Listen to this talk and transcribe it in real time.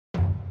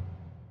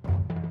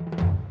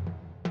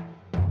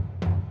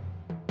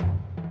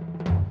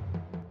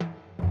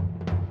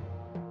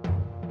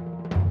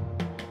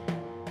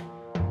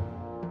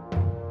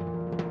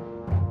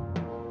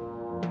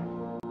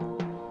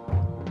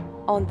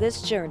On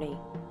this journey,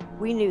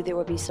 we knew there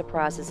would be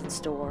surprises in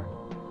store.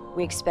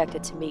 We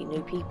expected to meet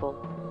new people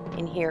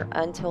and hear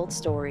untold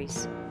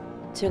stories,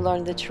 to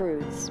learn the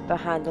truths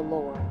behind the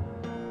lore.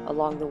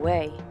 Along the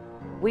way,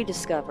 we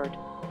discovered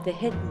the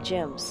hidden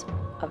gems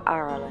of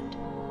Ireland.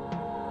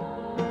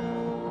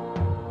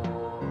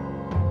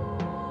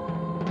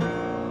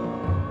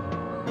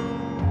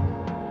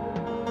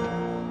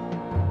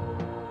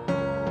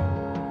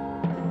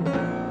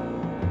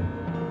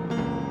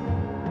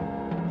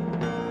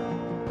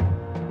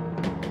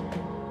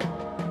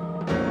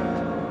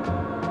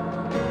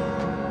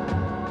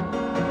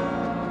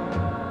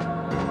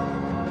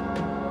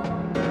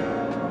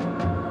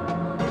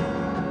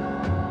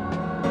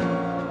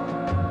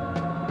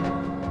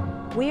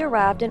 We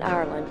arrived in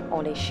Ireland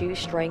on a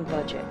shoestring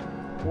budget.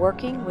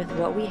 Working with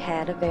what we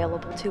had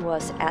available to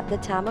us at the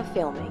time of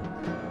filming,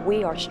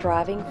 we are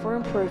striving for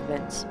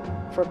improvements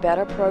for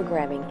better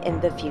programming in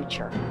the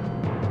future.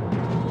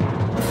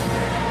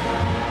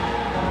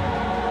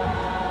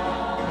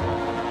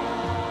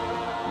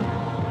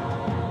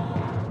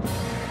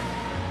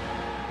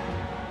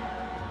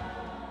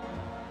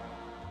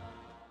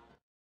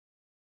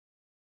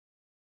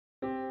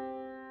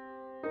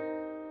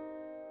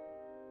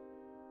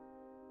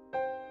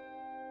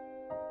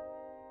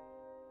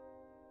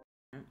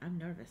 I'm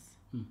nervous.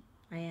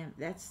 I am.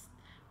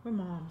 We're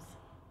moms.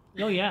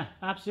 Oh yeah,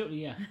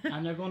 absolutely, yeah.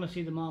 And they're going to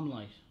see the mom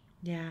light.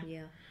 Yeah.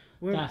 Yeah.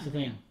 That's the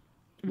thing.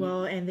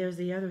 Well, and there's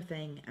the other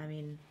thing. I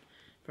mean,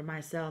 for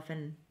myself,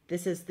 and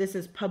this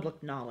is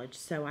public knowledge,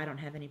 so I don't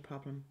have any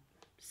problem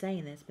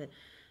saying this, but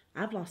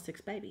I've lost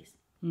 6 babies.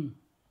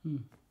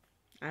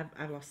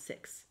 I've lost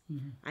 6.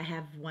 Mm-hmm. I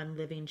have 1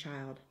 living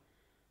child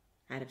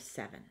out of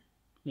 7.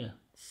 Yeah.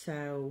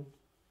 So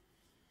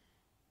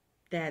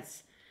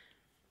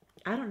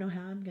I don't know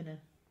how I'm gonna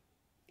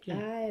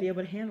be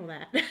able to handle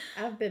that.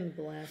 I've been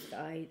blessed.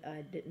 I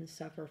didn't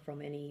suffer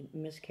from any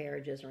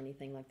miscarriages or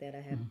anything like that.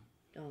 I have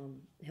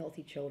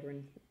healthy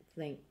children,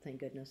 thank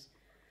goodness.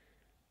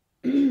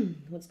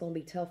 What's going to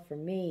be tough for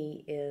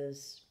me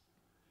is...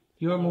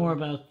 You're more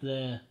about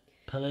the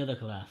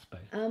political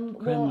aspect,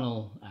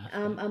 criminal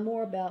aspect. I'm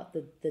more about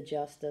the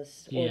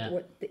justice,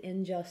 or the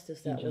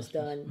injustice that was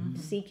done,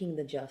 seeking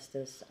the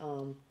justice.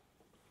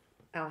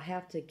 I'll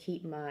have to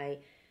keep my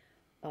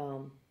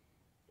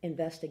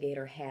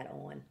investigator hat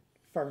on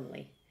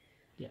firmly.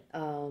 Yeah.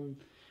 Well,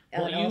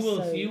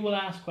 you will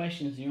ask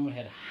questions in your own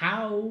head.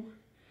 How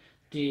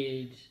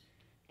did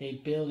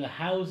they build a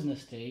housing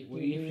estate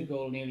where you have to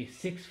go nearly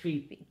 6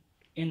 feet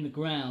in the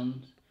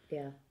ground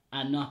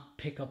and not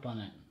pick up on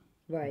it?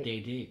 Right.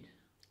 They did.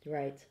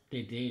 Right.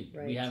 They did.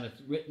 Right. We have it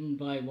written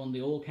by one of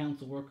the old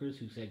council workers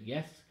who said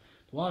yes,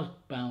 there was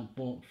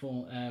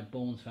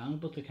bones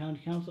found, but the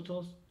county council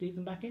told us to leave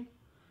them back in.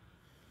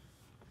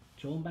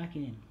 Throw them back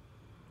in.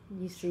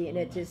 You see, and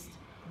it just...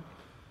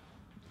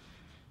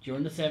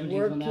 During the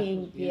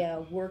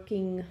 70s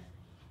working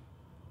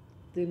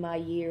through my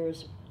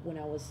years when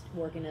I was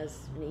working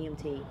as an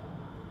EMT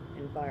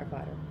and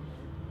firefighter.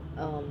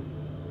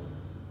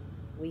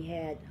 We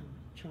had,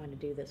 I'm trying to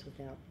do this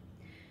without,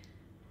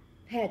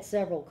 had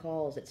several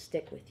calls that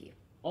stick with you.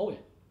 Oh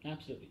yeah,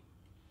 absolutely.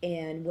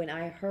 And when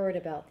I heard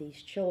about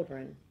these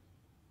children,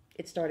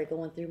 it started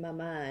going through my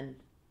mind,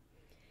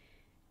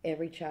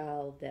 every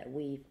child that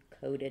we've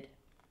coded,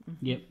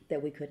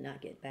 that we could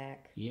not get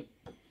back. Yep.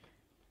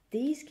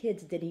 These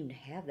kids didn't even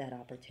have that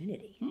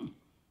opportunity.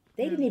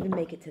 They didn't even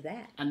make it to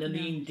that. And then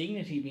the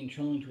indignity being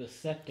thrown into a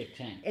septic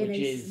tank, and which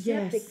is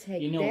septic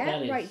tank. You know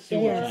that is right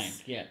sewer there, tank.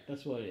 Yeah,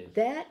 that's what it is.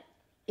 That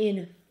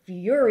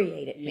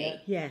infuriated me.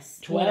 Yes.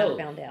 12.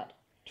 When I found out.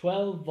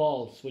 12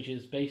 vaults, which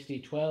is basically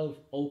 12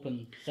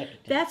 open septic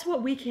tanks. That's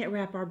what we can't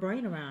wrap our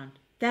brain around.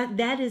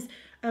 That is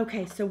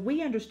okay. So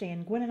we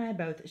understand. Gwen and I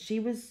both. She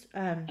was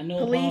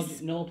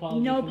police. No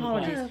apologies. No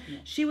apologies.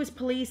 She was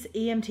police,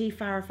 EMT,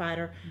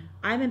 firefighter.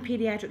 I'm in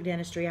pediatric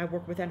dentistry. I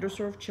work with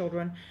underserved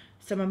children.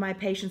 Some of my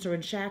patients are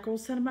in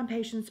shackles. Some of my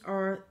patients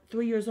are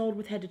 3 years old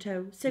with head to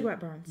toe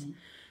cigarette burns.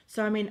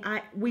 So I mean,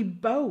 we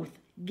both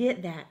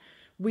get that.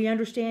 We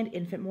understand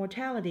infant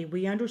mortality.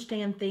 We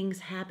understand things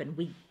happen.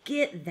 We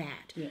get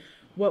that. Yeah.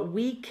 What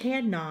we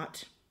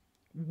cannot,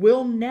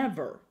 will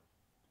never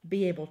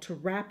be able to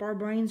wrap our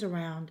brains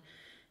around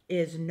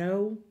is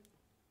no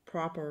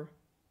proper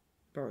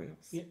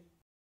burials. Yeah.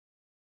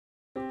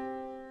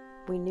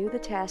 We knew the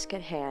task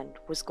at hand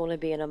was going to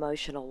be an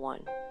emotional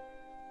one,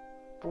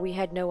 but we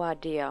had no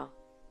idea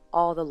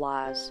all the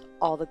lies,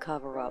 all the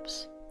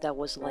cover-ups that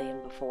was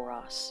laying before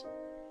us.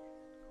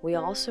 We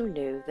also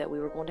knew that we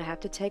were going to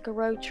have to take a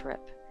road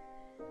trip.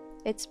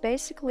 It's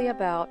basically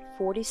about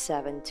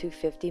 47 to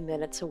 50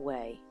 minutes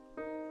away,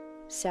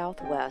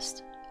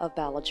 southwest of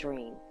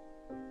Balladreen.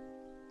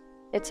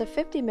 It's a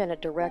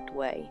 50-minute direct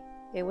way.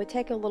 It would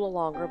take a little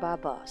longer by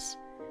bus,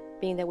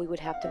 being that we would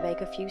have to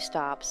make a few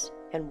stops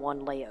and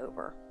one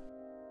layover.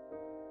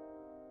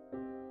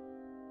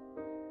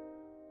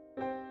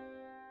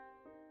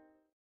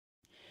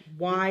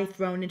 Why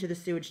thrown into the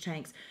sewage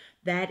tanks?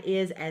 That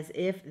is as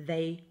if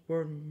they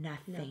were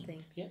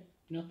nothing. Yeah,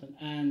 nothing.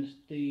 And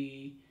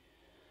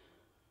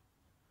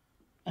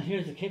And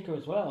here's the kicker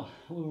as well.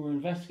 When we were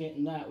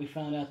investigating that, we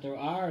found out there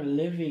are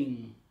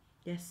living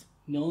Yes.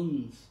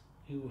 nuns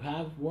who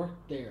have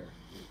worked there.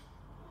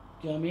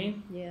 Do you know what I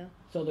mean? Yeah.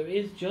 So there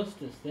is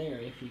justice there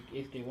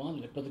if they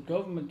wanted it, but the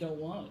government don't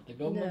want it. The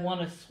government No.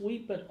 want to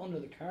sweep it under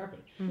the carpet.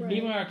 Right.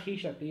 Even our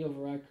Taoiseach, Leo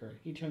Varadkar,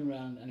 he turned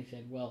around and he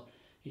said, "Well,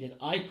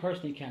 I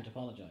personally can't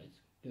apologise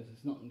because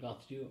it's nothing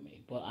got to do with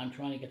me, but I'm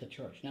trying to get the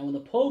church." Now, when the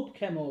Pope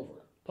came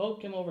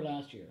over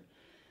last year,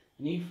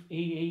 and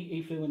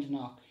he flew into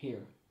Knock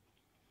here,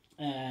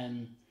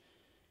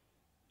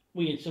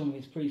 we had some of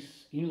his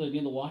priests,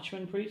 the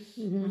Watchman priests,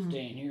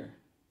 staying here,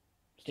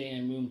 staying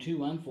in room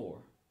 2 and 4,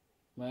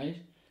 right?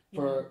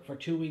 For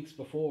 2 weeks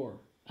before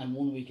and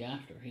 1 week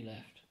after he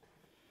left.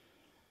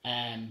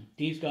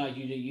 These guys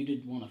you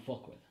didn't want to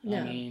fuck with. No.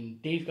 I mean,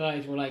 these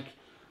guys were like,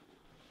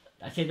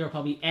 I'd say they were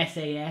probably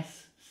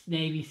SAS,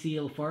 Navy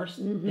SEAL first,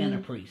 then a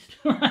priest,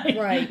 right?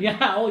 Right.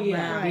 Yeah. Oh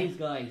yeah. Right. These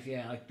guys,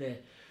 yeah,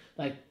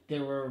 they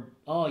were.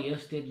 Oh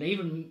yes,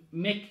 even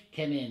Mick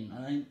came in.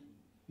 I think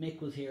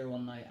Mick was here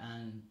one night,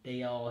 and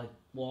they all had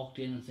walked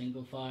in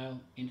single file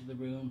into the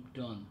room,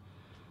 done.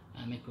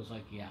 And Mick was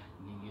like, "Yeah,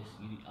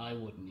 I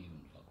wouldn't even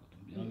fuck with them.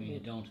 You know what I mean? You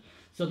don't."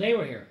 So they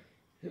were here,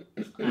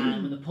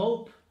 and when the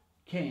Pope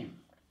came,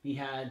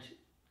 there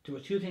were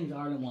 2 things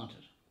Ireland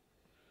wanted: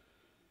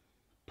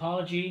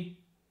 apology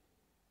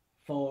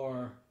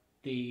for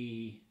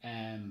the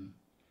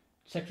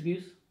sex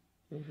abuse,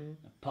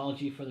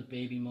 apology for the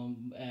baby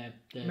mum,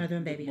 the Mother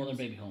and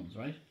baby homes,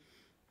 right?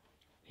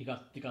 They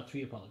got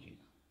 3 apologies: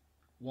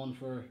 one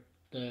for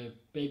the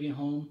baby in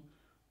home,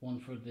 one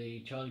for the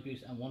child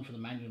abuse, and one for the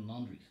manual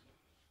laundries.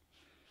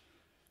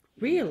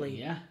 Really?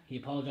 Yeah, he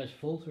apologised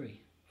for all 3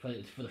 for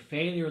the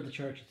failure of the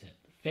church. He said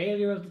the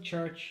failure of the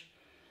church,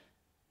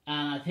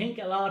 and I think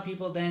a lot of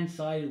people then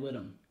sided with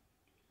him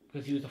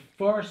because he was the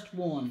first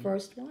one.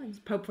 First one.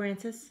 Pope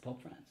Francis.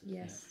 Pope Francis.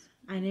 Yes.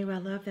 I knew I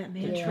loved that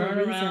man. To for a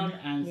turn around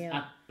reason.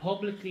 and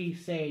publicly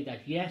say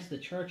that yes, the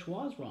church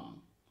was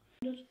wrong.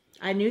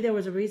 I knew there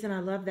was a reason I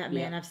loved that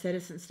man. Yeah. I've said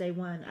it since day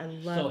one. I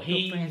love So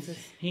Pope Francis.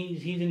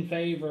 he's in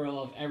favour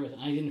of everything.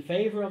 He's in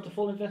favour of the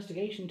full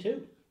investigation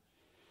too.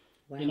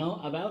 Wow. You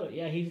know about it.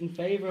 Yeah, he's in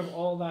favour of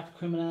all that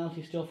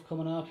criminality stuff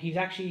coming up. He's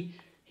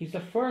the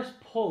first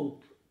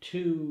pope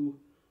to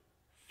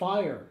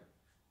fire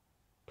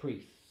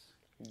priests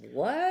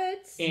What?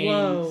 in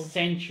Whoa.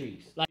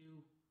 centuries. Like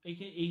he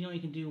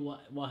can do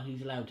what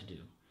he's allowed to do.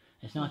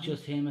 It's not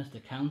just him; it's the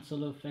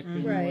council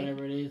effectively, Right.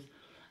 whatever it is.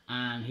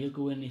 And he'll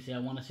go in and he say, "I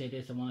want to say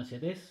this, I want to say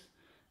this,"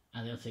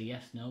 and they'll say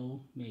yes,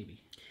 no,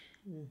 maybe.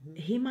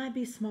 He might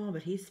be small,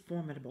 but he's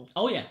formidable.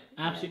 Oh yeah,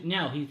 absolutely.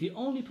 Now he's the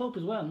only pope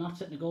as well not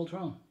sitting a gold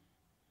throne.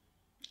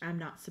 I'm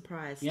not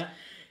surprised. Yeah,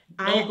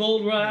 no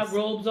gold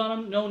robes on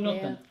him, no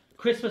nothing. Yeah.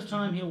 Christmas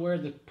time he'll wear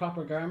the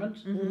proper garment.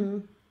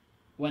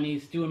 When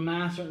he's doing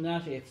mass or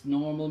that, it's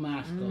normal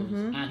mass clothes,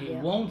 and he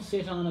won't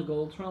sit on a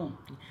gold throne.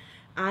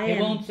 He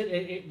won't sit.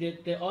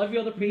 Every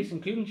other priest,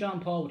 including John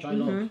Paul, which I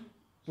love,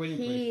 brilliant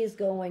priest. He is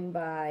going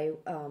by,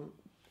 I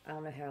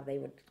don't know how they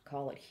would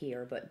call it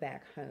here, but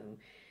back home,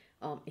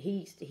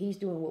 he's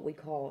doing what we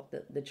call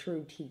the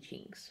true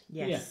teachings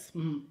Yes.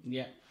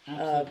 Yeah,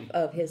 absolutely.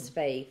 of his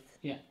faith.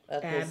 Yeah,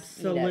 Of his,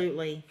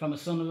 Absolutely. from a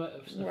son of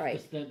Right.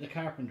 the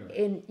carpenter.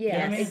 And You know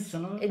what I mean? Yes.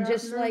 Son of a and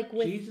just carpenter? like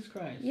with Jesus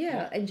Christ.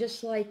 yeah, and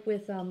just like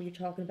with you're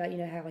talking about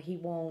how he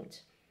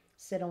won't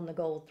sit on the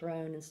gold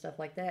throne and stuff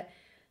like that.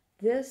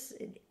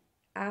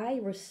 I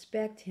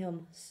respect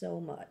him so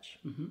much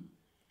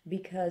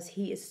because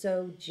he is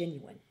so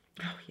genuine.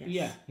 Oh yes.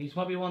 Yeah, he's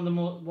probably one of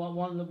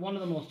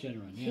the most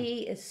genuine. Yeah.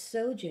 He is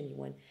so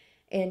genuine,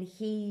 and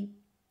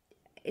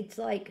it's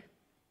like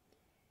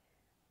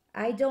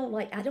I don't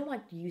like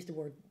to use the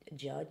word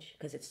judge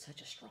because it's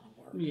such a strong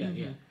word.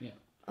 Yeah.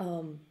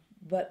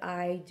 But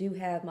I do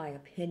have my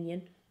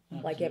opinion, like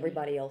Absolutely.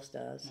 everybody else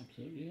does,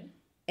 Absolutely. Yeah.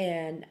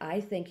 and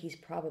I think he's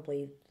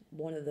probably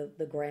one of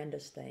the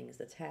grandest things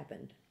that's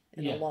happened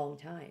in a long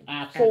time for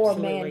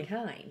Absolutely.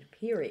 mankind.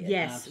 Period.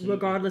 Yes, Absolutely.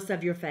 regardless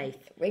of your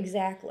faith.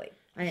 Exactly.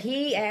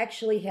 He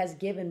actually has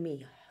given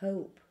me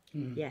hope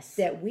Yes.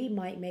 that we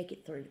might make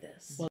it through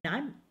this. Well,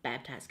 I'm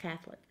baptized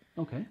Catholic.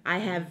 Okay. I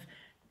have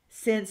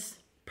since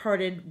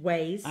parted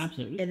ways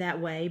Absolutely. in that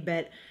way,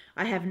 but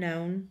I have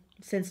known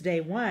since day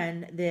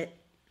one that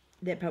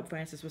Pope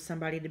Francis was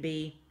somebody to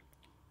be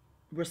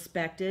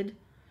respected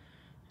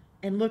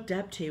and looked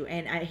up to,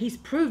 and he's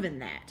proven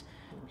that.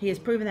 He has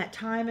proven that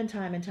time and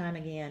time and time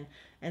again.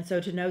 And so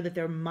to know that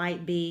there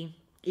might be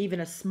even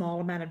a small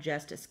amount of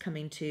justice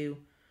coming to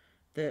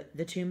the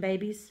Tuam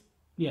babies,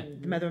 Yeah.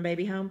 the mother and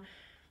baby home,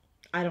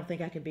 I don't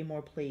think I could be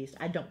more pleased.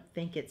 I don't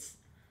think it's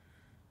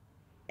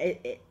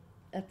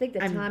I think the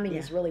timing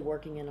is really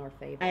working in our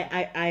favor.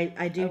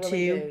 I do really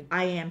too. do.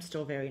 I am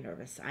still very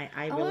nervous.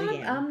 I really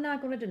am. I'm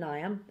not going to deny.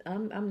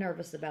 I'm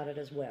nervous about it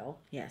as well.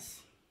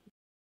 Yes.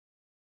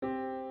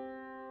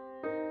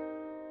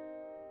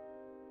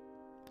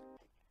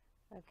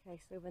 Okay,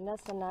 so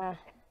Vanessa and I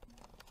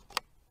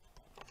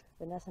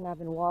have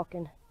been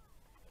walking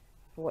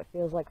for what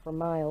feels like for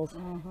miles.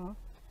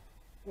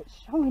 It's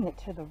showing it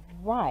to the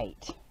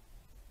right.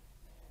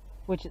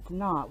 which it's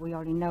not. We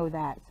already know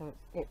that, so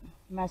it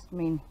must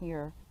mean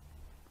here.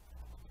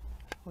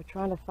 We're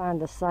trying to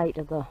find the site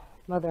of the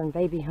mother and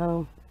baby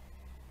home,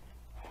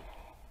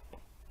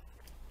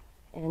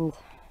 and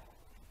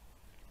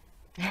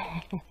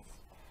it's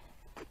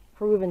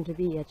proven to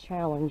be a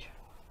challenge,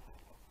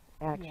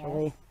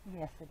 actually.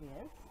 Yes, it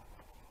is.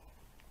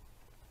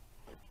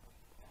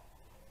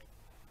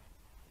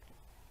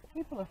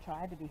 People have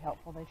tried to be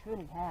helpful, they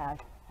truly have.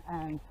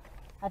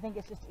 I think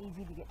it's just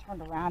easy to get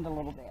turned around a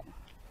little bit.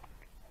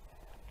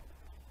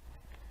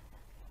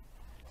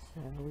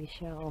 So we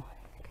shall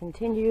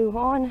continue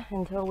on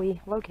until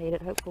we locate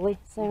it, hopefully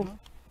soon.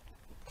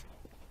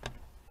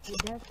 It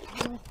does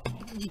have us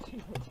into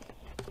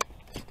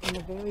it in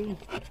a very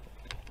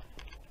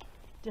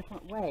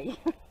different way.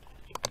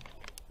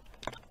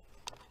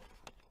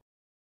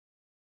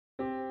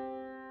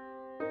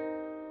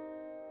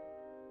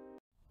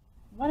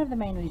 One of the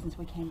main reasons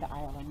we came to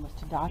Ireland was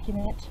to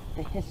document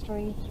the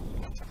history,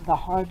 the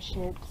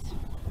hardships,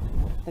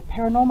 the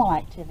paranormal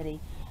activity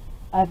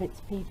of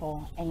its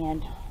people,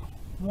 and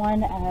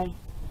one of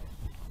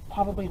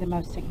probably the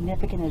most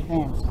significant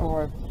events,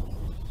 or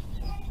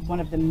one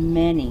of the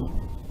many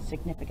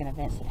significant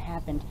events that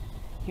happened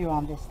here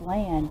on this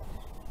land,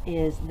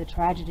 is the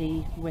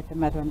tragedy with the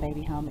mother and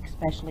baby home,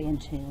 especially in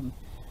Tuam.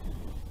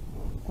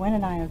 Gwen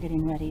and I are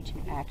getting ready to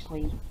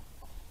actually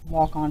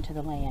walk onto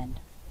the land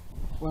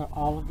where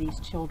all of these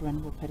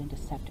children were put into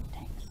septic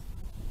tanks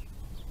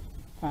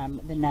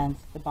from the nuns,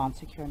 the Bond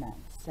Secure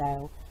nuns.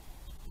 So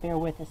bear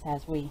with us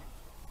as we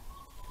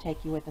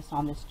take you with us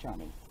on this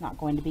journey. It's not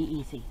going to be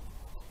easy.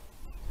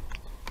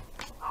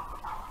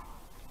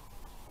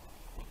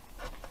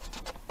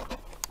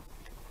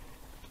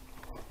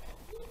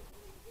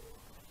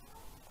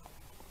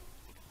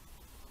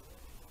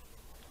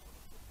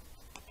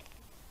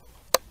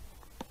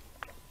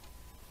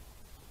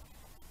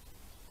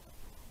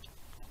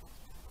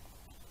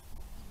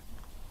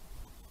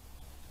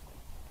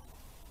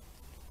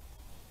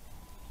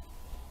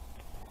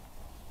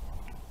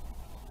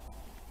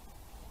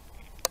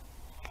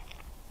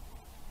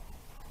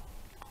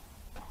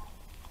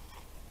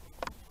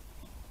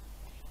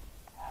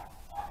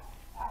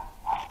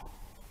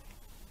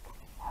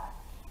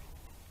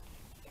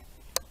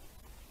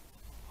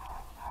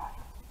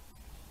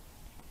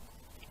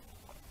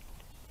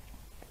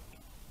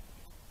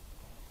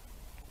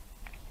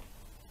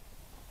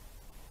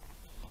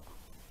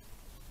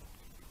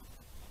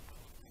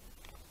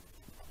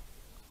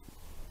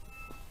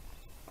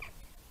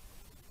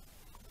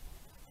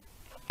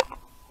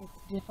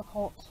 It's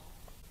difficult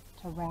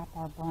to wrap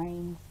our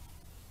brains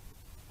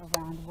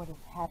around what has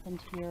happened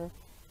here.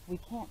 We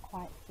can't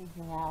quite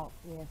figure out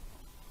if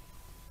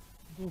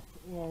this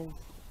is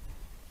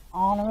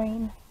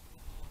honoring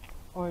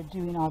or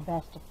doing our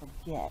best to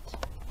forget.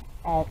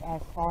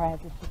 As far as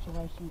the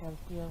situation goes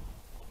here,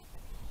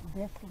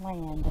 this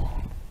land,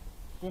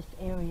 this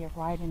area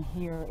right in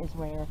here is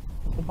where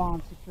the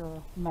Bond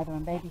Secure mother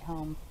and baby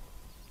home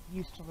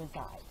used to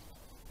reside.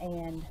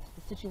 And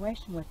the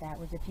situation with that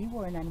was, if you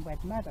were an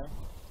unwed mother,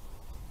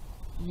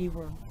 you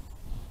were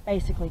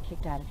basically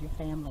kicked out of your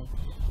family.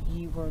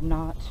 You were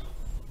not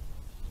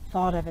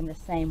thought of in the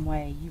same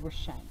way. You were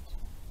shunned.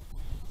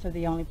 So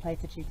the only place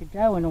that you could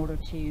go in order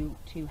to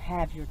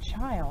have your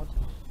child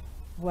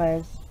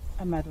was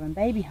a mother and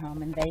baby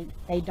home, and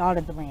they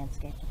dotted the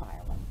landscape of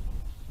Ireland.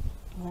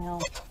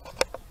 Well,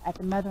 at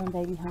the mother and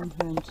baby home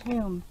here in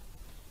Tuam,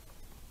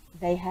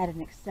 they had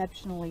an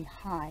exceptionally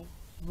high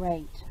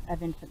rate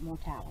of infant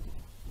mortality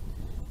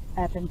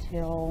up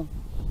until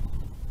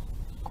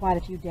quite a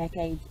few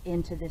decades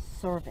into this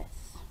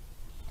service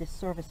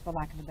for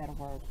lack of a better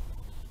word,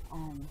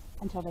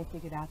 until they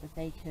figured out that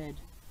they could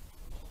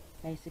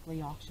basically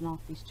auction off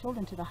these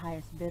children to the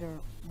highest bidder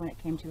when it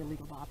came to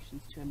illegal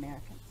adoptions to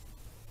Americans.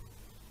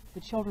 The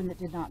children that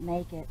did not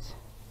make it,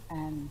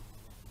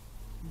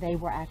 they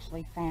were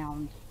actually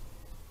found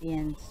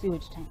in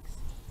sewage tanks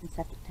and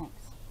septic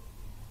tanks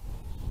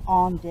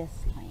on this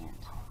land,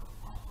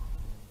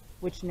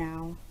 which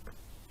now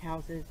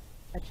houses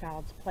a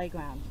child's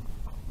playground.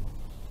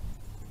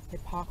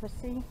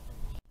 Hypocrisy,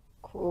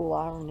 Cruel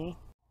irony.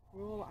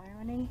 cruel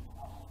irony,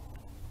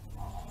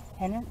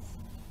 penance,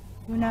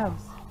 who knows?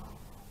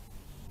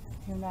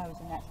 Who knows?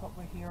 And that's what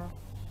we're here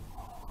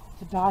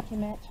to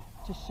document,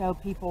 to show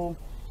people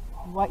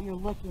what you're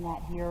looking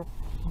at here,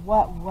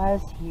 what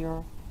was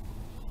here,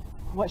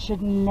 what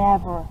should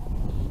never,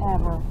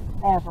 ever,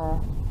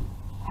 ever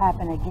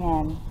happen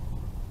again,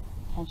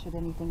 and should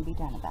anything be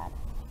done about it.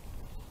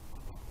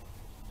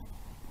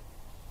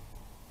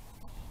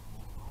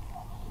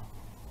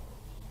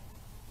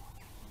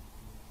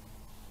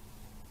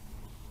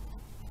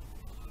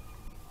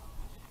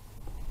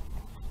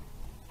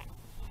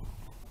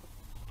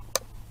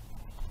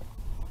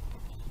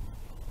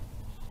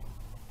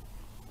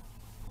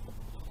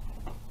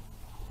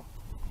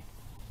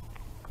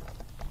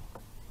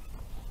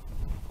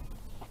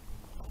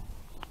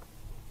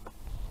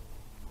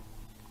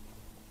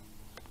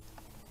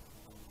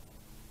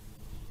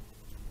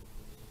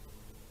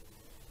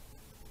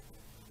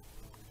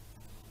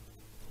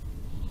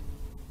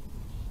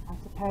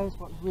 suppose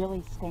what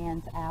really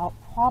stands out,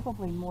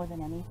 probably more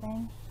than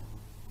anything,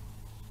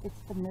 it's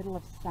the middle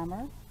of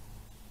summer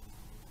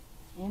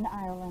in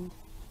Ireland,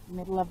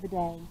 middle of the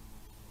day.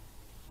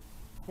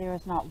 There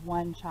is not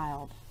one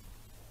child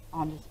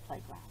on this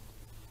playground.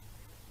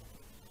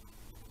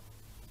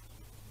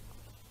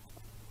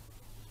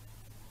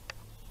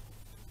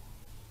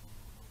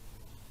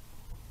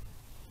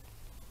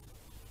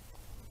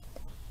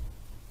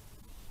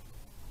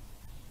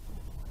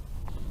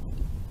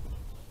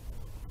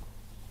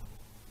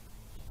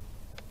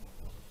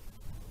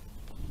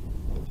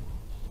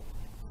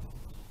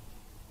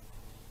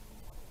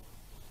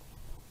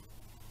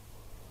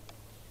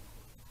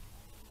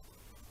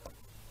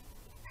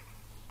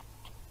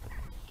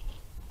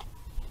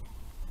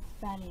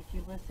 Funny, if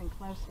you listen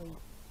closely,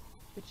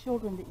 the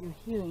children that you're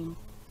hearing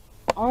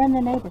are in the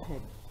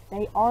neighborhood.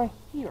 They are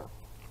here,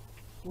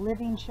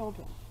 living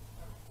children,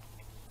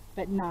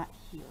 but not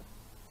here.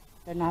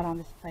 They're not on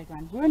this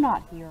playground. We're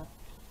not here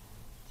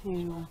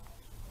to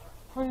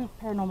prove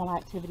paranormal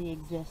activity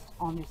exists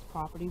on this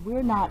property.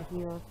 We're not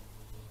here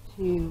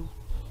to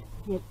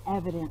get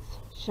evidence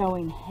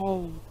showing,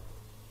 hey,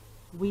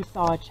 we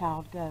saw a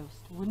child ghost.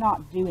 We're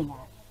not doing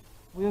that.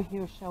 We're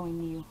here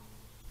showing you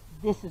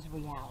this is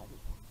reality.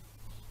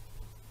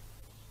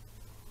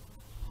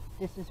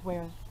 This is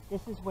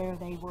where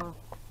they were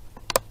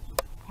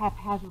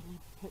haphazardly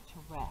put to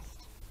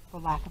rest,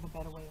 for lack of a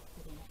better way of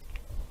putting it.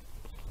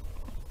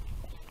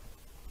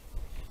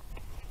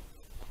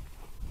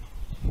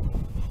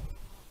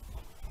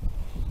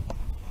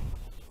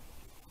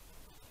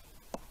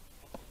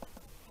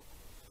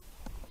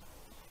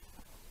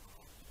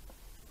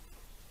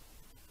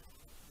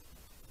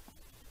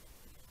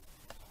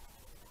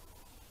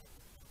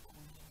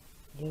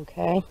 You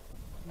okay?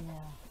 Yeah.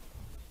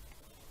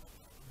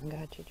 I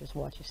got you. Just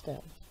watch your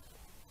step.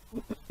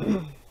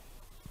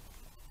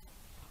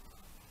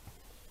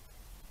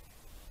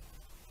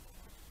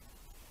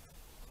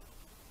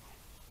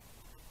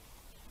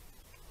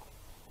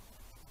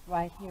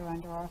 Right here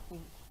under our feet.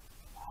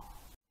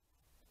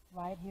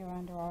 Right here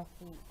under our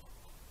feet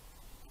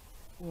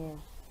is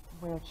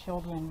where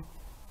children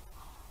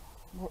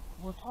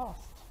were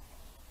tossed.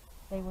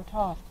 They were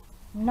tossed,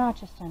 not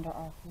just under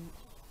our feet.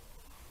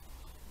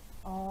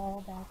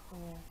 All back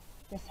there.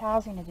 This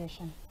housing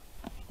addition.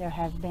 There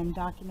has been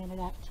documented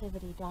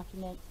activity,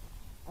 documents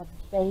of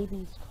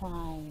babies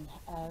crying,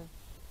 of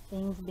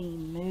things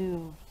being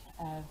moved,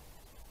 of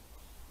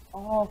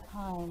all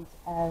kinds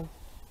of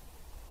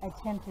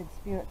attempted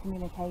spirit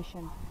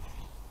communication.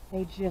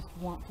 They just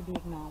want to be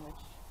acknowledged.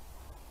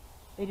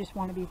 They just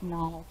want to be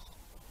acknowledged.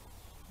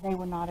 They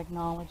were not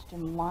acknowledged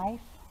in life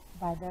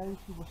by those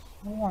who were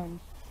sworn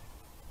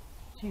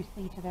to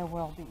see to their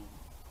well-being.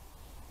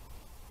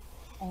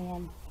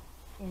 And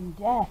in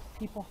death,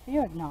 people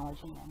fear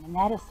acknowledging them, and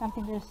that is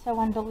something that is so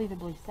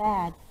unbelievably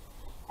sad.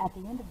 At the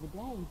end of the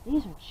day,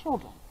 these are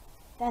children.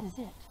 That is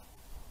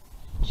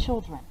it.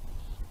 Children.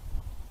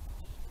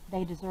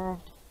 They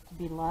deserved to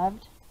be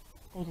loved.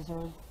 They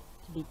deserve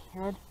to be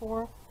cared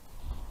for.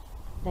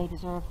 They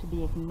deserve to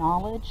be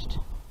acknowledged.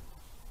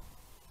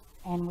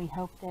 And we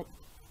hope that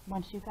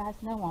once you guys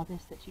know all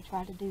this, that you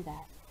try to do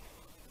that.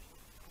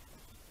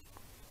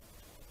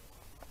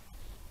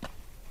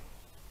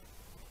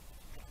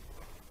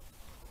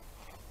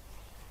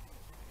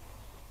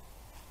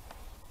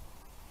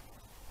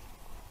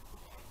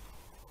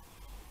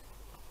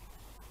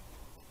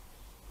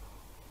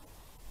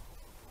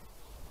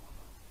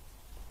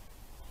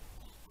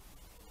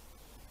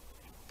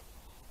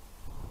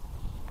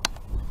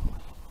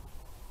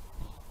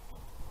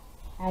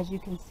 As you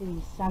can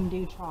see, some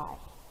do try.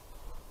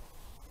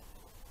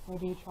 They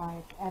do try.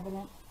 It's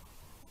evident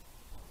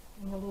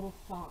in the little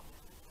socks,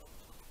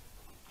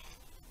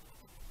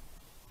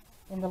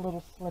 in the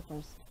little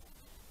slippers.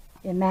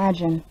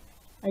 Imagine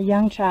a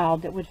young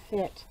child that would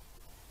fit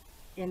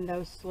in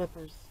those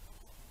slippers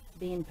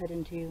being put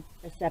into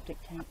a septic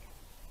tank.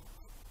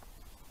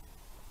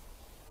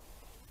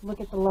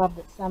 Look at the love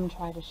that some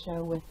try to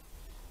show with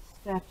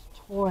stuffed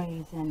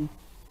toys and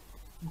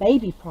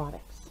baby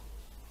products.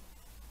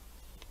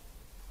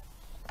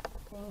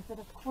 Things that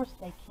of course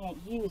they can't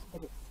use,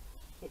 but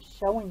it's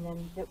showing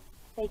them that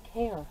they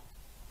care.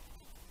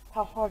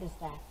 How hard is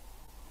that?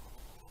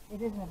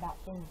 It isn't about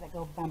things that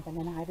go bump in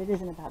the night. It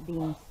isn't about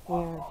being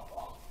scared.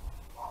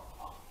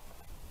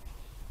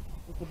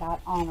 It's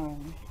about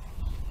honoring.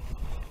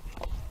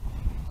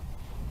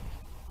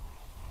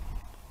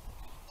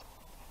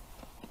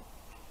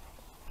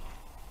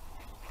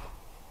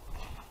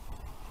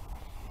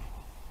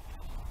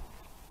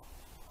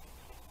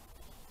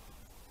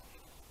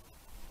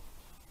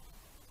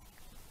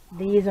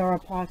 These are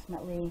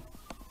approximately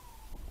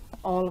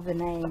all of the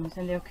names,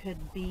 and there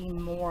could be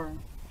more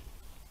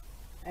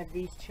of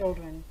these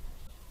children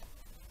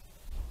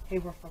who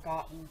were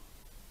forgotten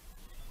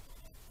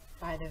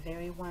by the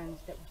very ones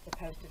that were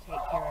supposed to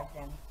take care of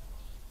them.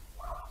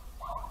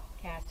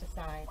 Cast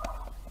aside.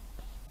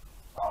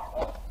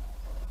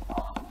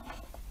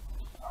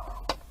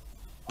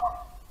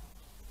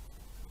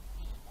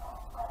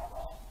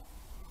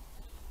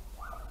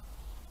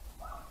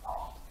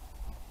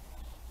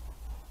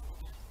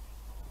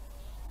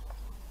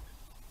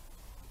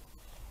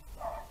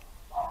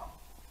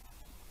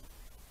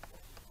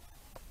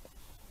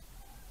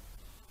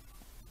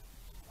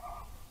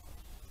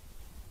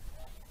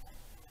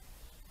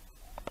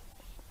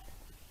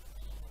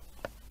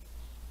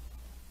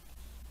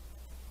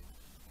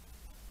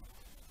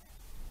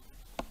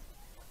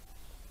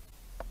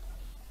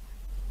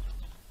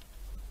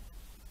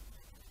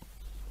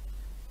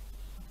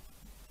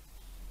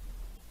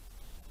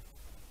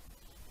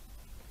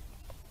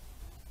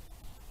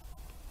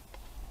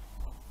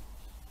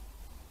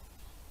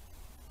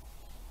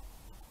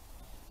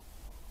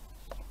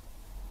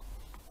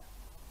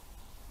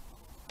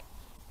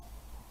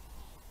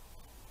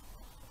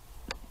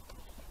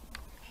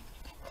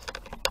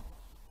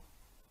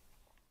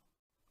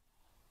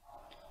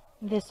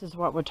 This is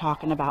what we're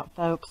talking about,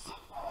 folks.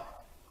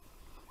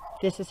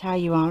 This is how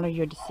you honor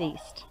your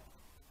deceased.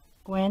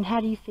 Gwen, how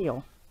do you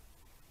feel?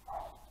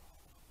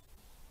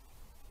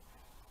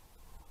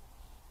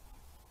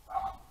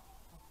 I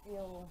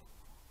feel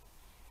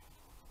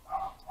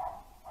at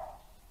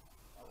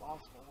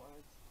loss for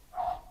words.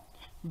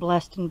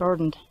 Blessed and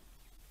burdened.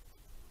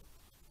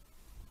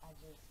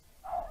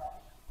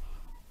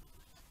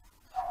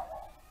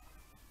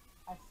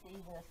 I see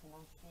this and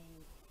I see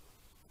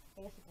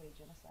basically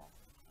genocide.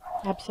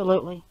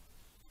 Absolutely.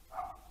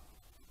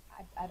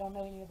 I don't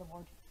know any other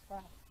word to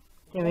describe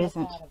it. There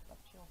isn't. Genocide of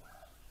children.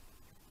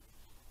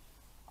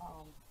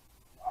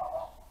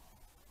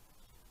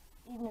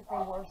 Even if they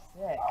were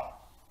sick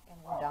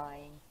and were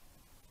dying,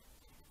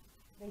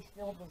 they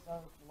still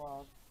deserve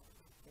love.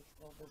 They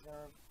still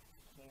deserve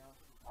care.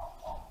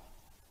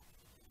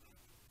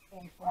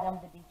 And for them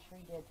to be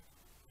treated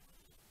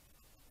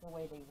the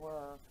way they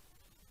were,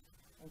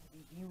 and to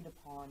be viewed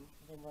upon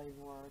the way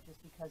they were,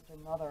 just because their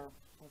mother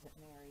wasn't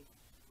married,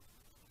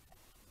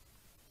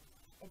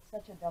 it's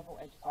such a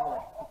double-edged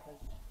sword, because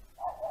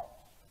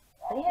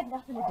they had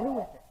nothing to do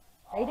with it.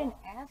 They didn't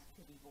ask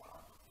to be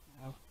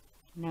born.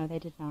 No, they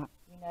did not.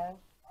 You know,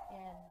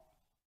 and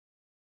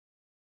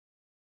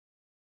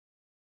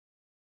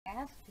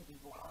asked to be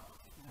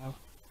born.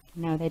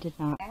 No, they did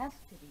not.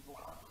 Asked to be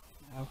born.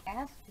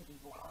 Asked to be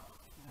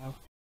born.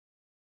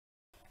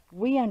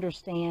 We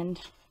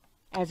understand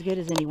as good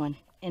as anyone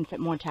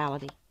infant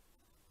mortality.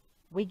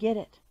 We get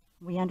it.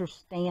 We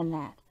understand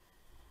that.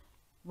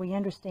 We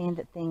understand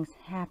that things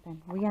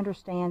happen. We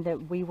understand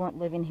that we weren't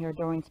living here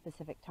during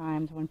specific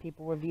times when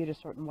people were viewed a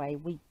certain way.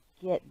 We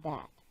get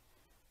that.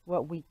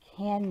 What we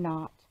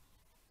cannot,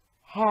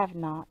 have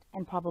not,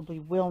 and probably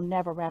will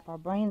never wrap our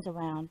brains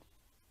around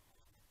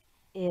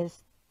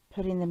is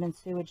putting them in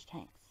sewage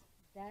tanks.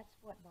 That's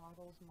what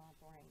boggles my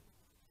brain.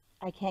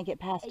 I can't get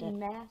past A it.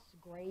 mass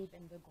grave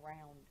in the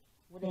ground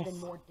would have Yes.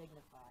 been more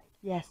dignified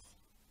Yes,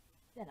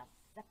 than a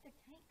septic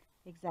tank.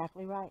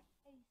 exactly right.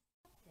 A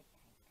septic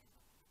tank.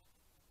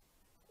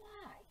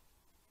 Why?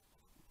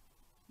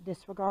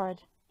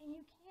 Disregard. And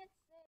you can't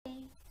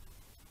say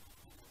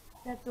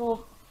that the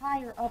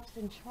higher ups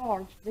in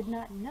charge did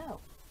not know.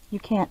 You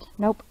can't.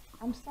 Nope.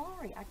 I'm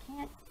sorry, I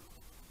can't.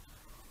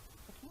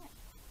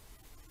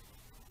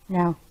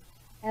 No.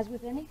 As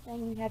with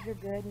anything, you have your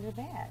good and your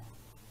bad.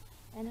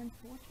 And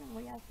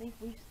unfortunately, I think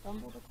we've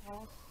stumbled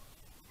across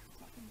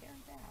something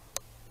very bad.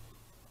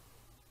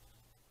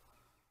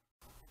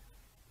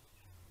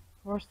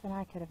 Worse than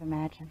I could have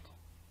imagined.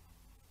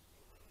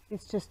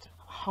 It's just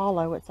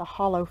hollow. It's a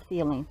hollow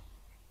feeling.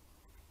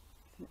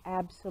 It's an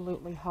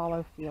absolutely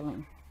hollow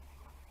feeling.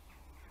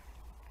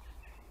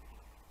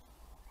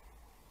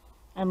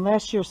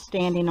 Unless you're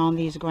standing on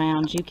these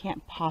grounds, you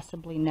can't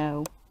possibly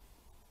know.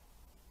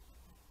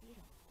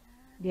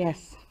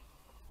 Yes.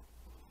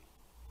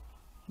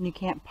 You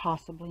can't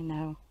possibly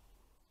know.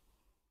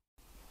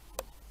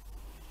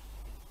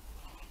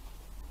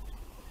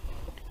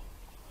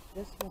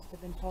 This must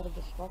have been part of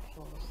the structure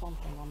or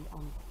something.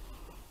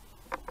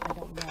 I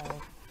don't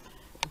know.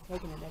 I'm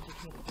taking an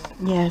educated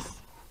guess.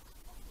 Yes.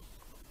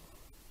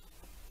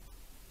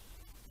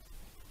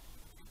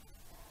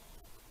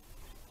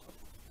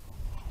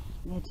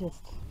 It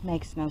just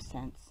makes no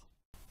sense.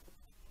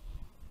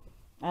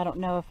 I don't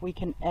know if we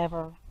can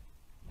ever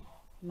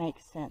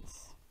make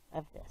sense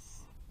of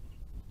this.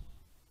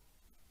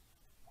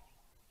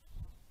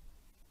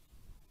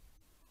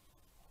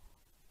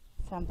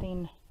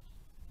 Something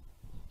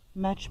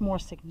much more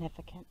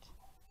significant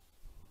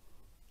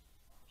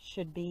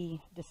should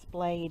be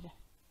displayed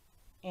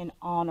in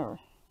honor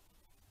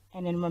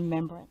and in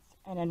remembrance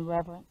and in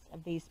reverence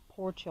of these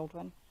poor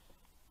children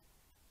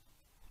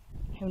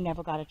who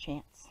never got a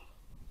chance.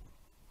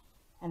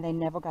 And they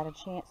never got a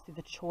chance through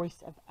the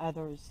choice of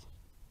others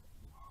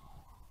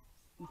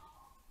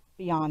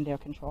beyond their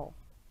control.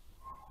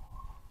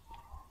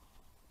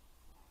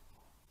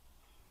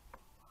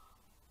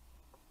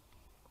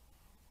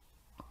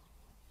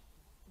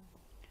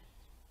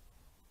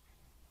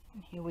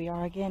 And here we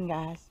are again,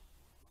 guys.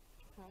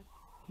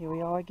 Here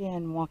we are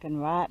again, walking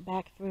right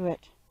back through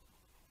it.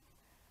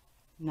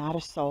 Not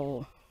a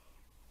soul.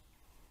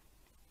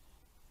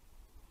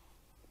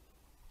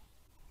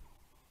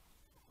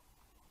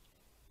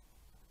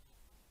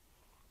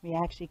 We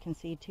actually can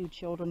see two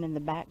children in the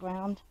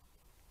background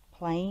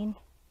playing.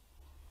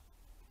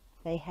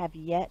 They have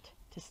yet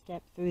to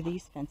step through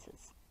these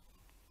fences.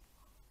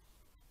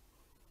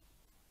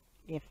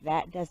 If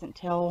that doesn't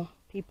tell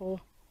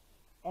people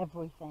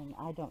everything,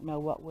 I don't know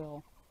what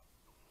will.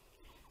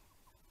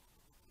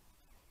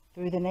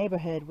 Through the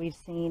neighborhood, we've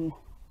seen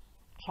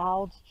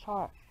child's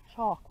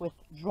chalk with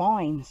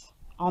drawings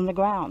on the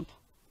ground.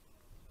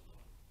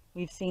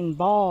 We've seen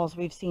balls,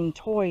 we've seen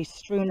toys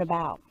strewn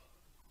about.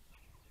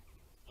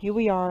 Here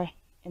we are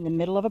in the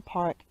middle of a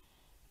park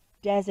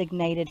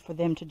designated for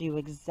them to do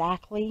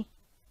exactly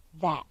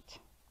that.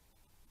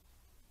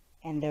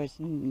 And there's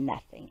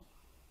nothing.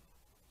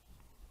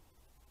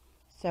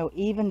 So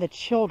even the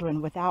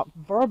children, without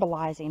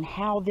verbalizing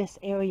how this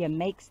area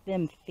makes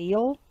them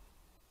feel,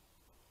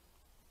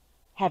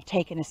 have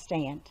taken a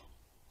stand.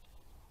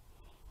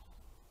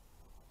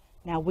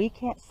 Now, we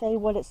can't say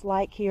what it's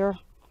like here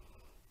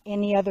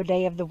any other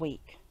day of the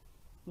week.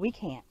 We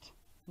can't.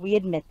 We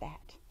admit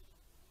that.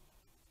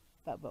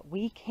 But what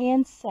we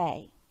can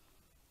say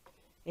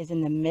is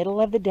in the middle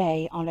of the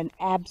day, on an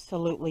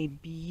absolutely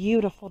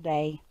beautiful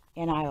day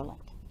in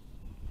Ireland,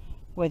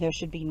 where there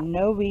should be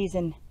no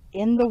reason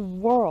in the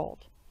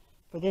world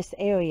for this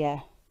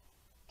area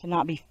to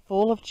not be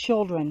full of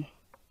children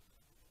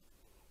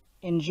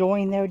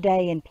enjoying their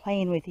day and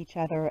playing with each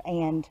other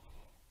and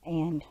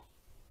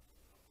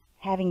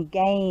having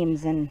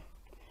games and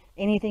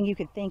anything you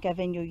could think of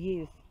in your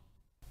youth.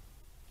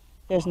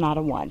 There's not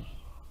a one.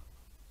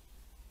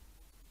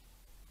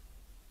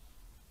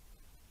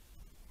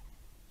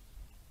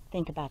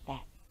 Think about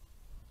that.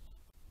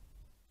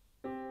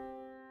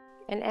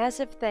 And as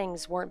if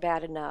things weren't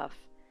bad enough,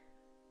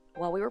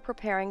 while we were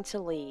preparing to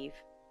leave,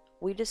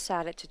 we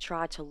decided to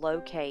try to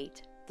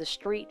locate the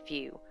street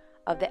view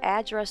of the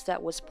address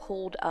that was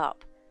pulled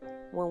up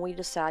when we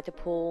decided to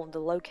pull the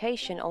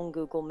location on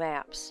Google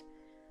Maps.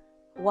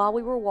 While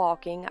we were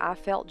walking, I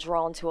felt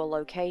drawn to a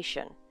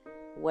location.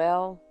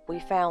 Well, we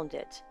found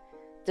it.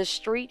 The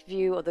street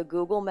view of the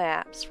Google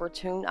Maps for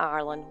Tuam,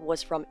 Ireland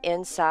was from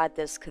inside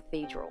this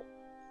cathedral.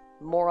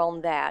 More on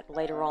that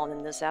later on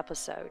in this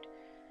episode.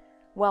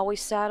 While we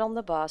sat on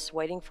the bus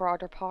waiting for our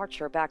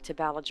departure back to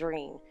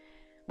Balladreen,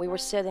 we were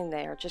sitting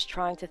there just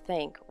trying to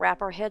think,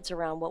 wrap our heads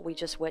around what we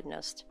just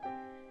witnessed.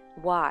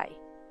 Why?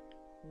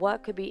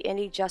 What could be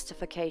any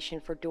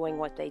justification for doing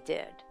what they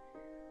did?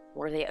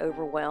 Were they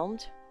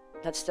overwhelmed?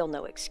 That's still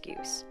no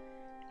excuse.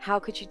 How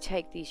could you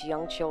take these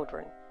young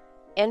children,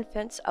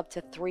 infants up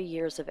to 3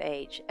 years of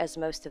age, as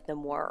most of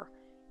them were,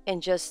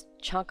 and just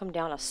chunk them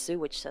down a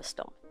sewage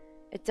system?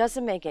 It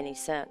doesn't make any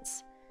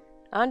sense.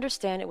 I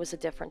understand it was a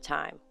different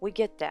time. We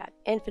get that.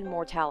 Infant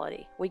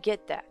mortality. We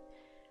get that.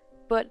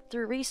 But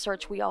through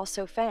research, we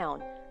also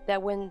found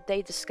that when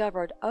they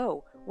discovered,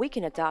 oh, we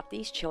can adopt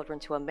these children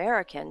to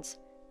Americans,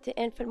 the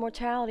infant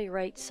mortality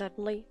rate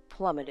suddenly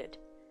plummeted.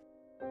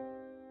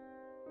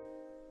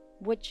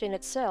 Which in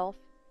itself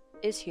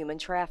is human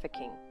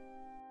trafficking.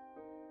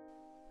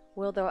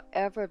 Will there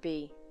ever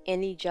be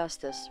any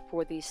justice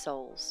for these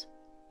souls,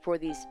 for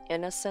these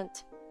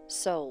innocent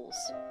souls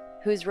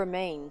whose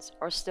remains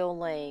are still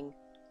laying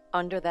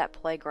under that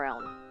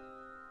playground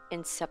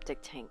in septic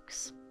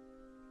tanks?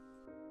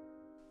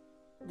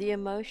 The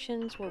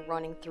emotions were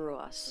running through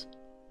us,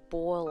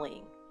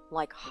 boiling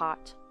like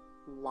hot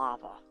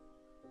lava.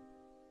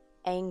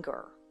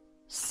 Anger,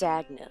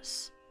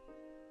 sadness,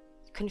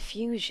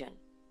 confusion,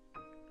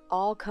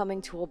 all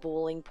coming to a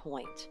boiling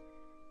point.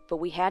 But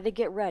we had to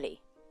get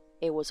ready.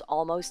 It was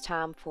almost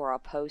time for our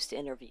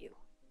post-interview.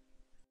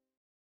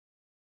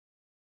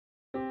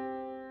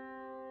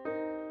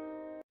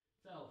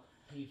 So,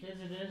 you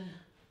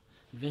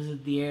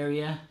visited the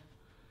area,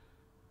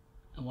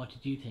 and what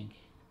did you think?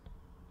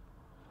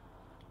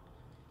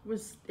 It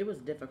was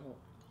difficult.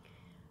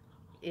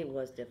 It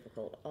was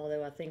difficult,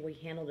 although I think we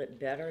handled it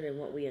better than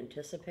what we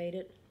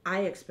anticipated.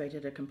 I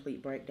expected a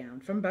complete breakdown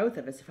from both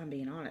of us, if I'm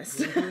being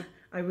honest.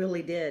 I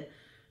really did.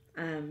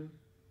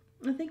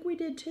 I think we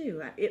did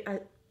too.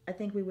 I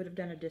think we would have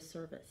done a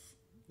disservice.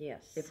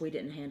 Yes. If we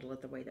didn't handle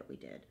it the way that we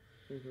did.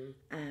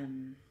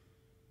 I'm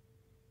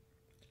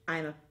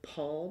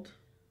appalled.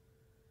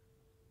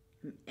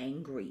 I'm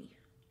angry.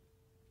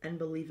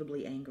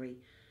 Unbelievably angry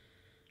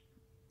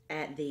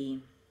at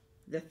the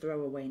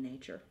throwaway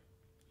nature.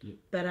 Yep.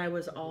 But I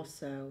was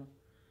also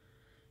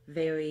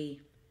very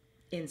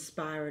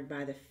inspired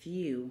by the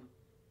few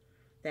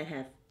that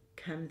have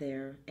come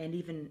there and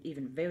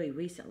even very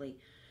recently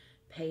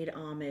paid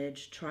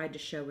homage, tried to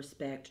show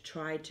respect,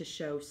 tried to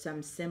show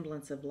some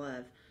semblance of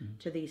love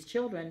to these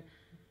children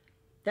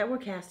that were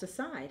cast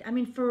aside. I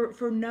mean,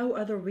 for no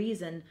other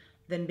reason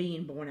than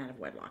being born out of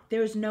wedlock.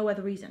 There's no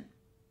other reason.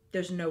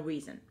 There's no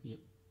reason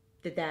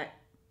that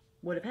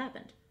would have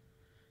happened.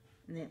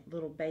 And the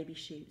little baby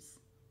shoes.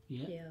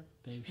 Yeah.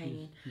 Baby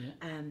Hanging. shoes.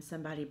 Yeah.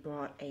 Somebody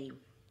brought a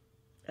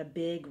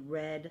big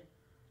red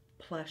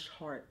plush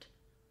heart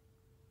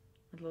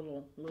with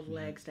little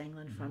legs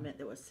dangling from it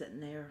that was sitting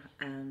there.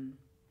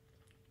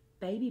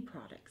 Baby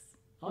products.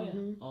 Oh yeah,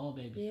 all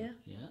baby stuff.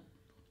 Yeah.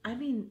 I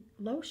mean,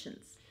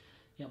 lotions.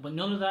 Yeah, but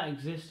none of that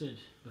existed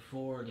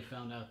before they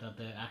found out that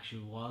there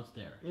actually was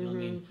there. Do you know what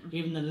I mean?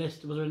 Even the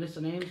list, was there a list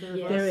of names there?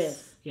 Yes. There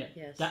is. Yeah,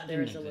 Yes, that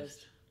there didn't is a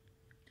exist.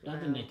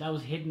 list. That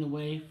was hidden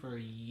away for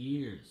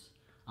years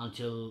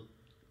until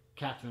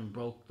Catherine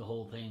broke the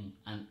whole thing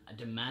and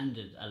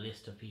demanded a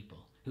list of people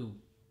who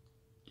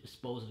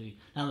supposedly,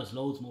 now there's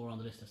loads more on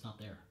the list that's not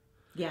there.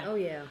 Yeah. Oh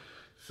yeah.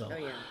 So Oh,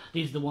 yeah.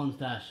 these are the ones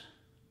that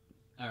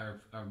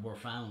were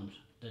found.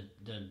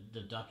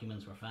 The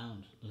documents were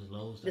found. There's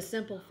loads. The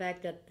simple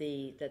fact that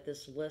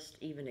this list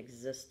even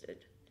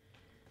existed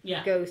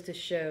Yeah. goes to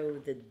show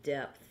the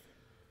depth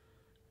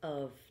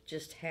of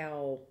just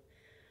how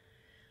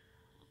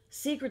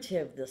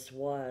secretive this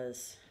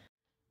was.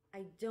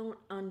 I don't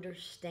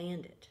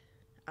understand it.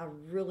 I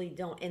really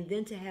don't. And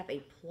then to have a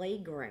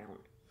playground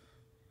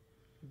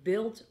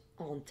built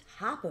on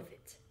top of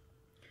it.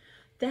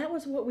 That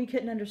was what we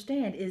couldn't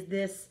understand. Is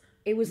this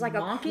It was like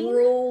mocking? a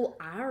cruel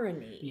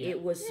irony. Yeah.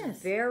 It was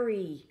Yes.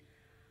 very,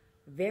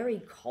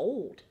 very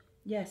cold,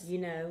 Yes. you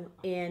know,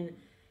 and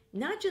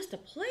not just a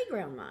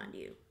playground, mind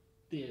you.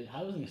 The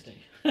housing estate.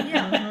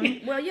 Yeah.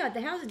 Well, yeah,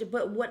 the housing.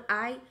 But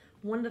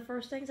one of the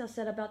first things I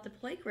said about the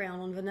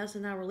playground when Vanessa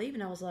and I were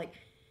leaving, I was like,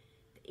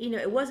 you know,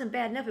 it wasn't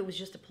bad enough. It was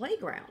just a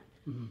playground.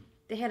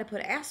 They had to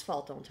put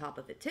asphalt on top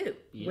of it too.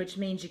 Yeah. Which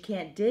means you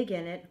can't dig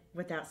in it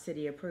without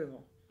city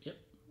approval. Yep.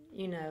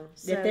 You know,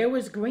 so If there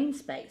was green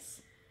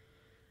space,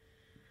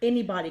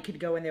 anybody could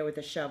go in there with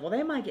a shovel.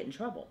 They might get in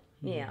trouble.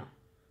 yeah,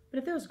 But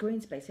if there was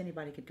green space,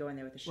 anybody could go in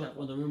there with a shovel.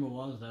 Well, the rumor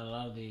was that a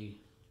lot of the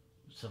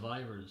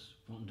survivors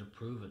wanting to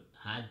prove it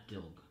had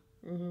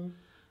dug.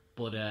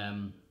 But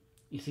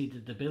you see,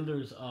 the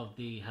builders of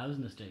the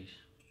housing estate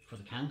for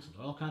the council,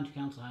 all county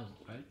council houses,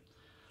 right,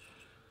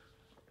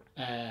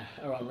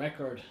 are on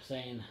record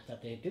saying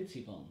that they did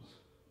see bones,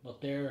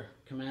 but their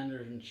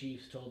commanders and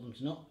chiefs told them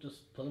to no,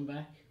 just pull them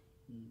back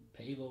and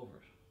pave over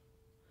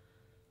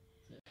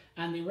it.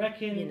 And they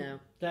reckon You know.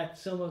 that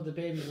some of the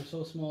babies were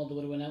so small they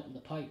would have went out in the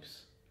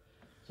pipes.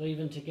 So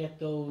even to get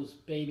those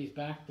babies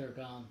back, they're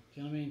gone.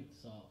 Do you know what I mean?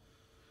 So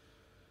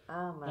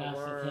oh my that's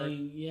word. the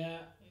thing. Yeah.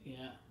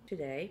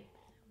 Today,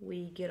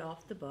 we get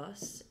off the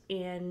bus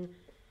and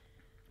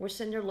we're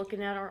sitting there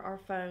looking at our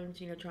phones,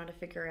 you know, trying to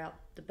figure out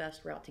the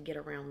best route to get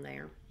around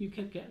there. You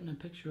kept getting a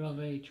picture of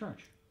a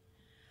church.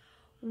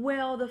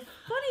 Well, the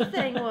funny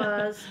thing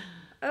was,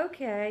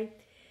 okay,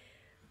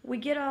 we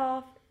get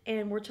off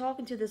and we're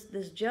talking to this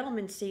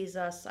gentleman sees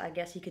us. I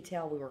guess he could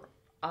tell we were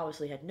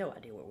obviously had no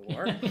idea where we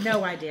were.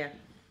 No idea.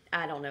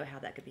 I don't know how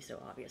that could be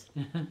so obvious.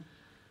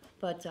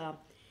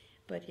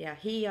 But yeah,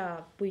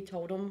 we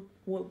told him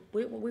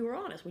we were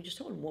honest. We just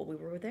told him what we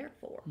were there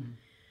for.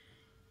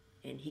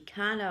 And he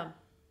kind of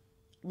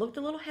looked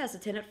a little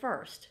hesitant at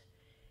first,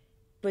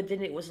 but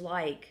then it was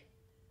like,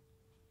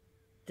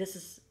 this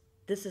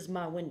is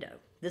my window.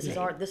 This is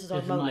our This is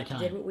my moment. time.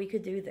 Did what we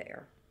could do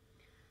there.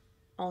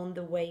 On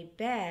the way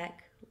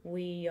back,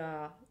 we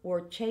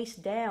were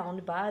chased down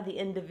by the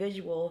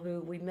individual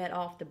who we met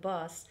off the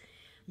bus.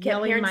 Kept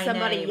Yelling hearing my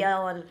somebody name.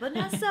 yelling,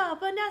 Vanessa,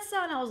 Vanessa,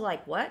 and I was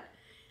like, what?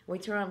 We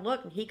turn around and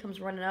look, and he comes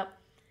running up,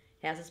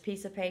 has this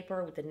piece of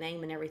paper with the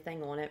name and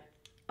everything on it,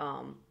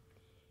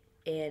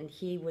 and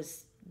he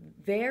was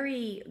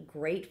very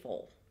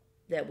grateful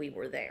that we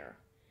were there.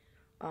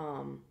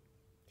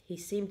 He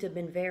seemed to have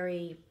been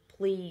very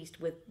pleased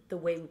with the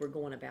way we were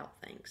going about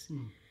things.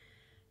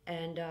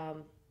 And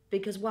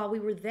because while we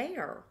were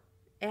there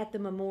at the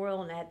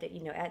memorial and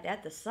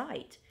at the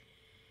site,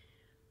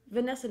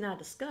 Vanessa and I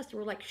discussed,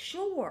 we're like,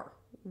 sure,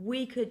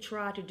 we could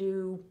try to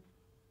do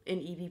an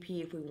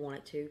EVP if we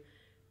wanted to,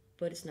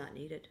 but it's not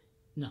needed.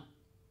 No.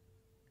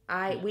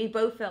 We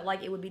both felt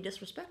like it would be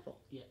disrespectful.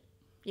 Yeah.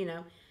 You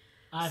know?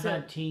 I've So-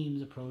 had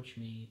teams approach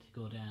me to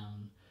go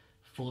down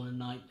full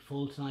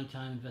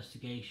nighttime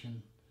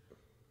investigation.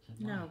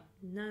 Said, No.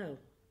 No.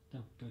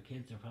 Their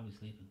kids are probably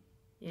sleeping.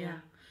 Yeah.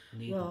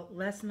 Leave Well,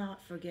 let's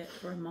not forget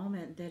for a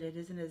moment that it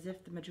isn't as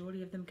if the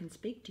majority of them can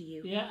speak to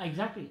you. them. Yeah,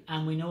 exactly.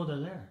 And we know they're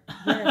there.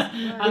 Yes.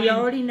 I We mean,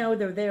 already know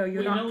they're there.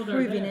 You're we not know they're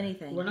proving there.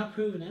 anything. We're not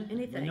proving anything.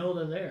 Anything. We know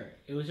they're there.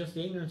 It was just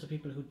the ignorance of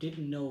people who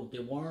didn't know they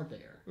were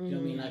there. Do you know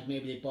what I mean? Like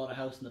maybe they bought a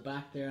house in the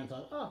back there and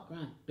thought, oh,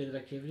 grand, bit of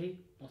activity.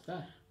 What's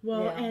that?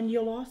 Well, Yeah. and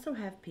you'll also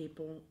have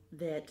people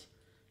that,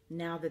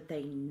 now that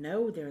they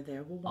know they're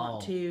there, will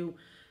want to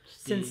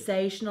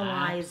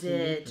sensationalize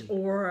it, Absolutely.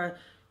 or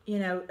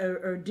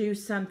or do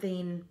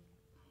something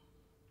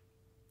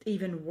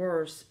even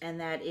worse, and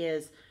that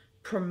is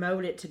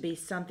promote it to be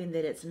something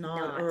that it's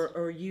not. Not.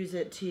 Or use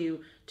it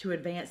to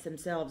advance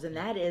themselves, and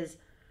that is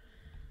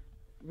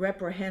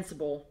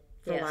reprehensible,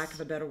 for Yes. lack of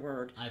a better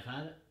word. I've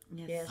had it.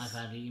 Yes. I've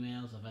had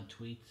emails, I've had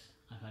tweets,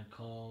 I've had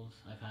calls,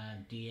 I've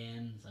had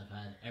DMs, I've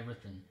had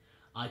everything.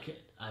 I've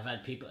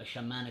had people,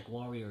 shamanic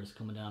warriors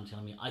coming down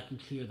telling me, I can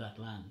clear that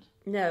land.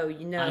 No,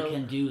 you know. I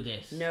can do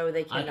this. No,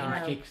 they I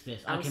cannot. can fix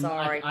this. I'm I can,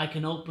 sorry. I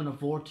can open a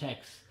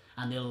vortex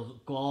and they'll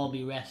all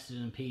be rested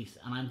in peace.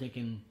 And I'm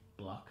thinking,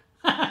 block.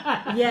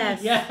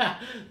 Yes. Yeah,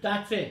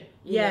 that's it.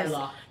 Yes,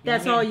 Block.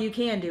 that's know what I all mean? you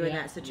can do in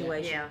Yeah, that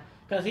situation. Yeah.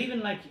 Because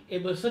even like,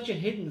 it was such a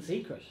hidden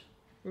secret.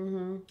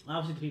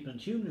 Obviously the people in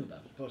Tuam knew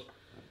about it, but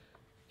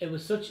it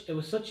was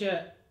such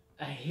a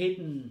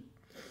hidden,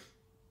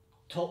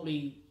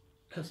 totally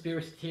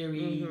conspiracy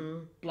theory,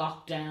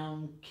 blocked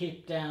down,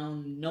 kicked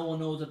down, no one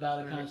knows about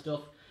it kind of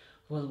stuff.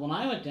 Well, when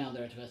I went down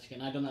there to investigate,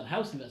 and I'd done that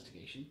house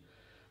investigation,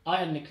 I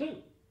hadn't a clue.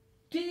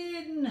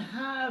 Didn't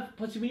have,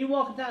 but see, when you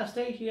walk into that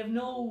estate, you have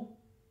no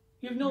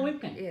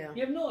inkling. Yeah.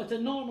 You have it's a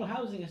normal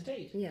housing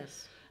estate.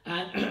 Yes.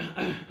 And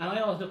and I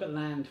always look at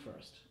land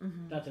first.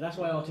 That's it. That's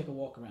why I always take a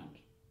walk around.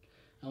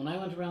 And when I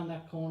went around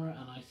that corner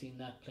and I seen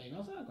that playground, I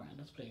was like, oh, grand,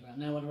 that's playground.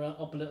 Now I went around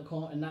up a little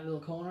corner, in that little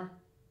corner.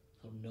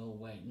 So no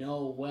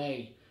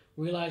way.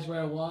 Realised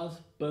where it was,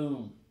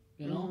 boom.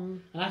 You know?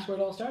 And that's where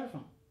it all started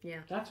from. Yeah.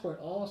 That's where it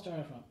all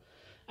started from.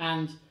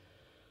 And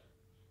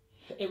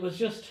it was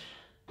just...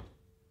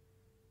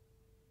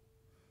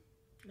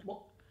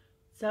 Well,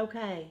 It's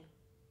okay.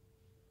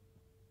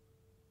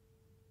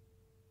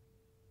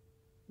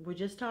 We're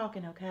just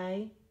talking,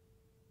 okay?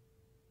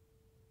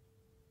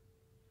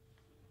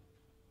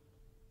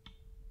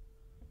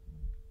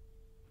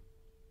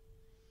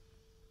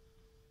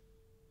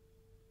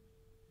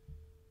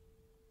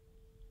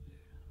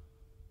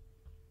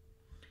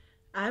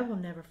 I will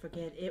never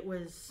forget. It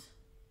was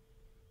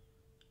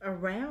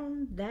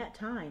around that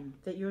time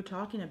that you're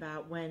talking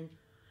about when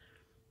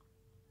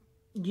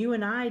you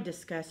and I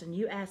discussed and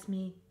you asked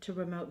me to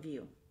remote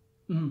view.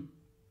 Mm-hmm.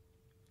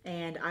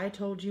 And I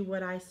told you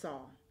what I saw.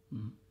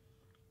 Mm-hmm.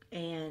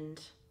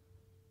 And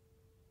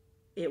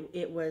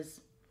it was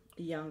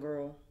a young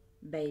girl,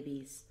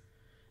 babies,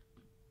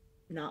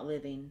 not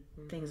living,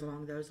 things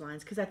along those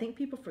lines. Because I think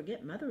people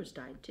forget mothers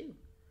died too.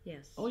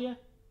 Yes. Oh yeah,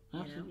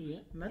 absolutely. Yeah.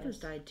 Mothers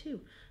died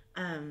too.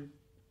 And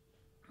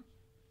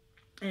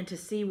to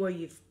see where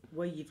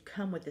you've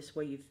come with this,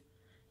 where you've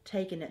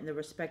taken it, and the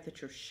respect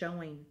that you're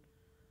showing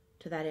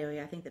to that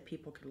area, I think that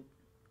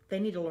they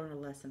need to learn a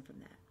lesson from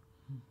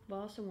that. But I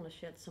also want to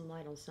shed some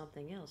light on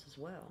something else as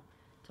well,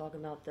 talking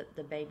about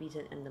the babies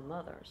and the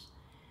mothers.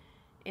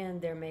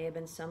 And there may have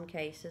been some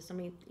cases, I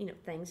mean,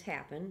 things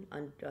happen,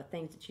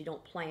 things that you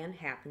don't plan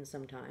happen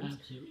sometimes.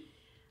 Absolutely.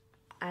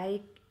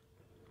 I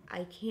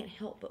can't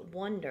help but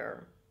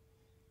wonder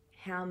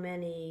how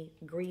many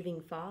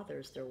grieving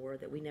fathers there were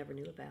that we never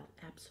knew about.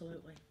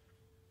 Absolutely.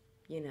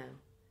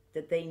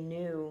 That they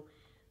knew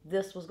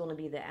this was going to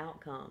be the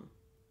outcome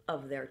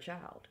of their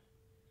child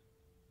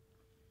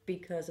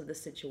because of the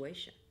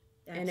situation.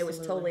 Absolutely. And it was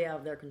totally out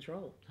of their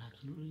control.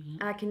 Absolutely.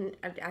 Yeah.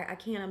 I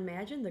can't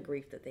imagine the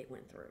grief that they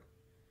went through.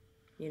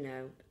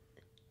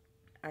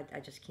 I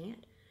just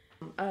can't.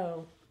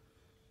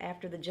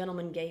 After the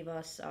gentleman gave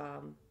us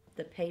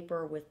the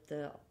paper with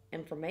the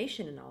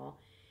information and all,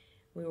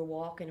 we were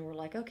walking and we're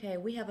like, okay,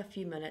 we have a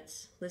few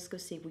minutes. Let's go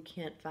see if we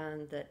can't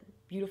find that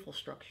beautiful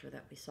structure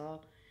that we saw.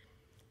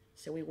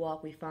 So we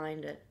walk, we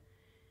find it,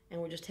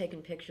 and we're just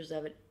taking pictures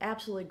of it.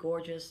 Absolutely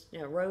gorgeous,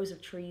 rows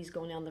of trees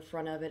going down the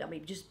front of it. I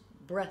mean, just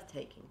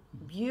breathtaking.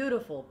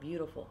 Beautiful,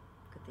 beautiful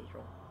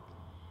cathedral.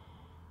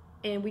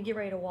 And we get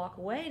ready to walk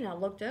away, and I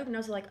looked over and I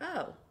was like,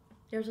 oh,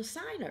 there's a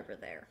sign over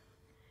there.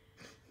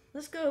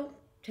 Let's go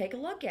take a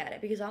look at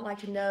it, because I like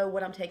to know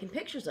what I'm taking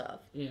pictures of.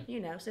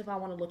 Yeah. So if I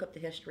want to look up the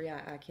history,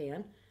 I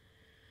can.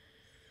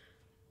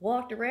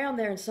 Walked around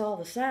there and saw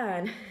the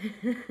sign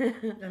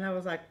And I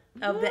was like,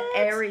 of the "What?"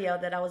 area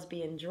that I was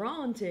being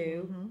drawn to.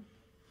 Mm-hmm.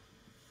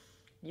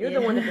 You're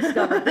the one that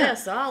discovered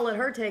this, so I'll let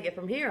her take it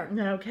from here.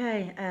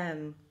 Okay.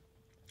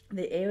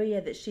 The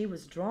area that she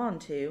was drawn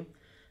to,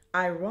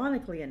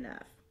 ironically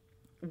enough,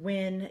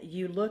 when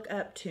you look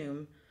up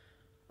Tuam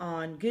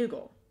on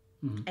Google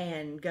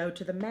and go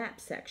to the map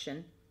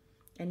section,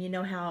 and you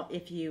know how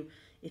if you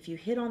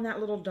hit on that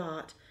little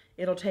dot,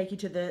 it'll take you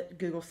to the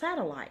Google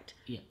satellite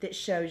that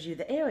shows you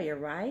the area,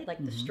 right?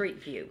 Like the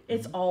street view.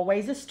 It's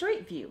always a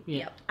street view.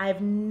 Yeah.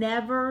 I've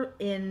never,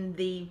 in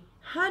the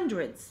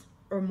hundreds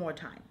or more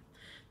time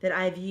that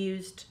I've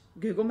used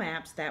Google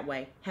Maps that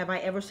way, have I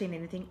ever seen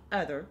anything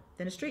other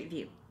than a street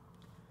view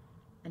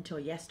until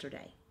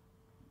yesterday.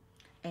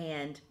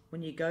 And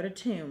when you go to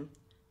Tuam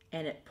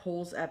and it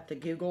pulls up the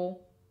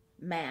Google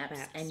Maps.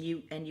 and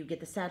you get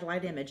the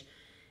satellite image,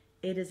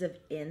 it is of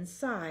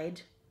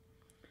inside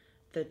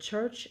the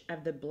Church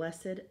of the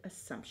Blessed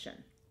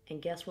Assumption.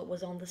 And guess what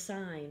was on the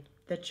sign?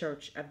 The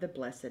Church of the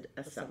Blessed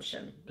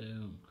Assumption.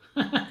 Boom.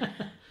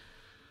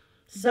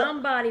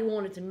 Somebody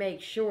wanted to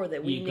make sure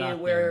that we You knew got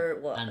where there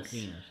it was. and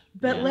seen it.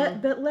 But Yeah.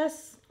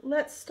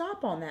 let's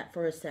stop on that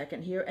for a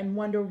second here and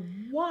wonder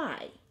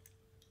why,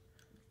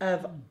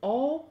 of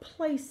all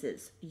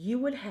places, you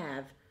would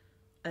have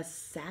a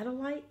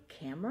satellite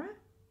camera.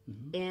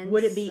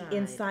 Would it be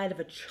inside of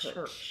a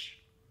church?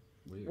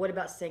 Weird. What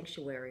about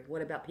sanctuary?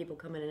 What about people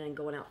coming in and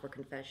going out for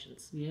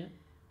confessions? Yeah.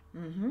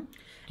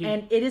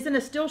 And it isn't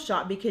a still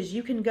shot, because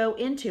you can go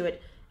into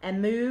it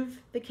and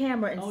move the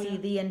camera and see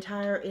the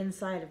entire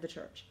inside of the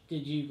church.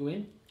 Did you go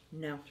in?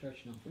 No.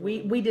 Church, no.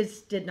 We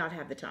just did not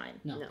have the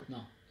time. No.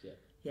 No. Yeah.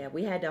 Yeah,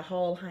 we had to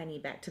haul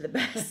Heine back to the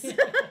bus.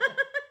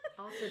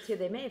 Also, too,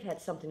 they may have had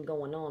something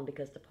going on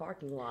because the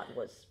parking lot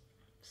was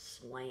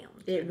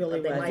slammed. It really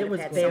But they was. might It have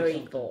was had very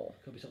something. full.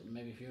 Could be something,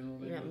 maybe funeral.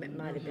 Maybe Yeah, it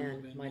might have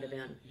been. Might have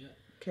been. Yeah.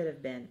 Could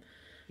have been.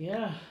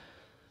 Yeah.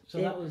 So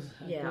that was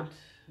a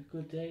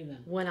good day then.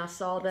 When I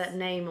saw that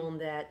name on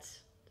that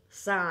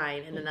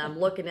sign, and then I'm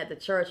looking at the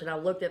church, and I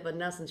looked at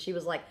Vanessa, and she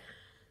was like,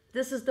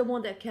 "This is the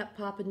one that kept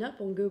popping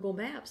up on Google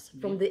Maps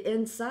from the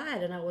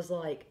inside," and I was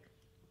like,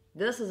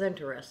 "This is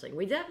interesting.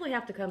 We definitely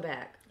have to come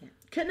back." Yeah.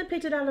 Couldn't have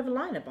picked it out of a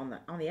lineup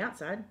on the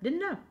outside. Didn't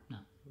know.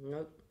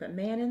 Nope. But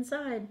man,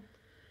 inside,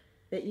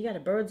 that you got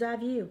a bird's eye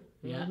view.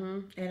 Yeah.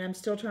 And I'm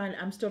still trying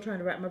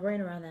to wrap my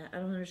brain around that. I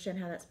don't understand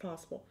how that's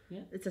possible.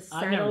 Yeah. It's a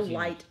I've never seen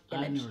satellite it.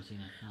 image. I've never seen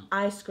it. No.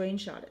 I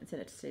screenshot it and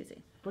sent it to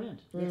Susie.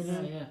 Brilliant. Yes.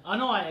 Yeah. I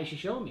know. I actually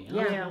showed me. And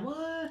I was Yeah. like,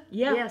 what?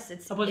 Yeah. Yes,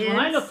 it's But when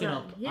I looked it inside-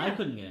 up, yeah, I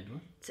couldn't get into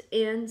it. It's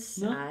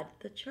inside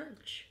the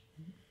church.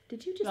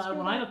 Did you just? When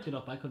hear I that? looked it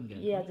up, I couldn't get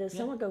into Yeah, it. did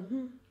someone go,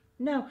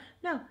 No.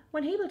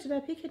 When he looked it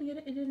up, he couldn't get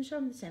it. It didn't show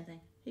him the same thing.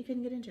 He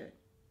couldn't get into it.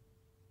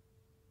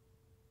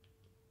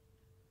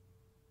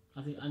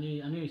 I think I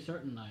knew a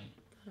certain night.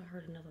 I thought I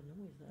heard another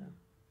noise though.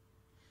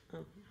 Oh,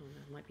 I don't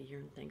know. I might be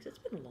hearing things. It's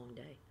been a long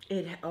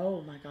day.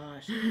 Oh my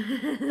gosh.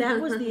 That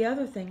was the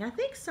other thing. I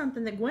think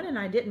something that Gwen and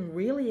I didn't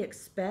really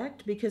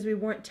expect because we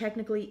weren't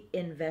technically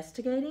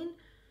investigating.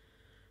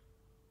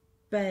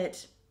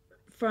 But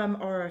from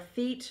our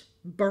feet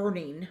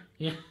burning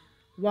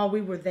while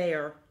we were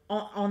there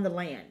on the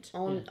land.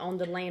 On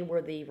the land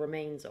where the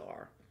remains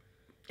are.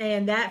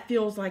 And that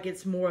feels like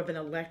it's more of an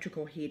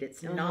electrical heat.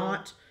 It's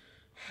not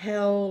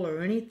hell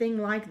or anything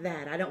like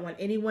that. I don't want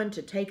anyone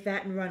to take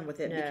that and run with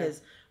it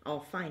because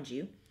I'll find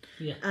you.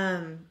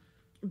 Yeah.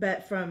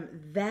 But from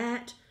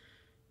that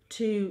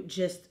to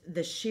just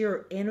the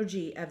sheer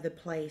energy of the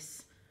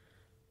place,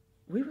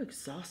 we were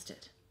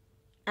exhausted.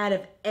 Out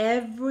of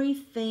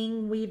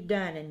everything we've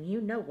done, and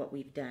you know what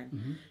we've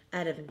done,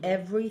 out of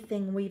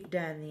everything we've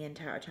done the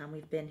entire time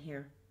we've been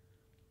here,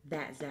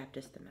 that zapped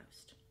us the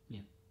most.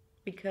 Yeah.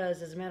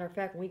 Because, as a matter of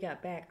fact, when we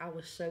got back, I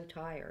was so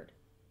tired.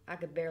 I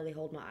could barely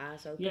hold my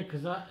eyes open. Yeah,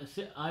 because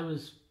I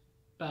was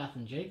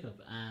bathing Jacob,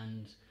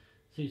 and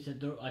Sue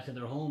said, I said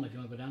they're home if you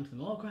want to go down to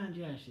them. Oh, grand,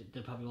 yeah.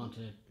 They probably want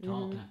to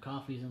talk and have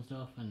coffees and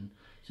stuff. And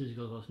Susie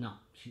goes, no,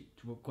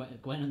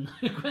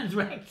 Gwen's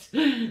wrecked.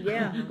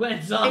 Yeah.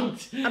 Gwen's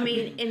zonked.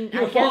 And you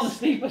were falling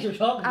asleep as you're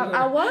talking to her.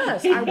 I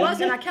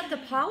was, and I kept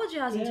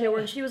apologizing to her,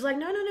 and she was like,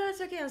 no,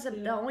 it's okay. I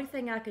said, the only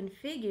thing I can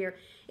figure,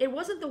 it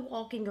wasn't the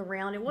walking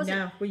around. It wasn't.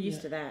 No, we're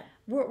used to that.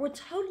 We're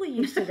totally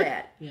used to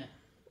that. Yeah.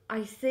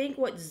 I think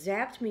what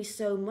zapped me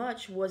so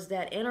much was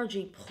that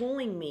energy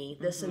pulling me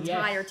this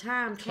entire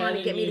time, trying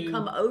to get me to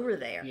come over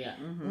there. Yeah.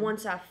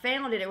 Once I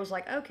found it, it was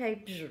like,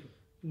 okay,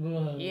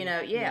 you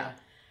know,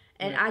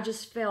 And I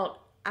just felt,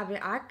 I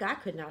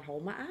could not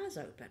hold my eyes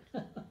open.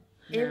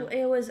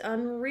 It was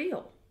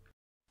unreal.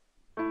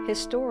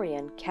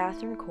 Historian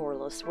Catherine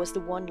Corliss was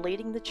the one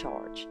leading the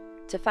charge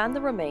to find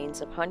the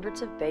remains of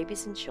hundreds of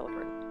babies and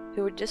children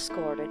who were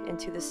discarded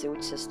into the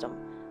sewage system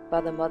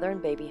by the mother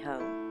and baby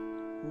home.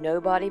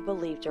 Nobody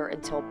believed her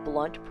until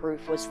blunt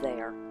proof was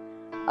there.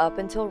 Up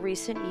until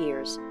recent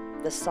years,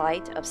 the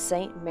site of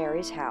St.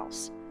 Mary's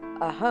House,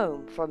 a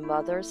home for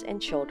mothers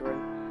and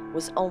children,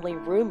 was only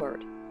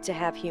rumored to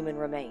have human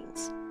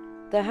remains.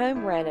 The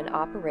home ran in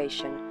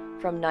operation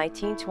from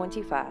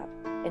 1925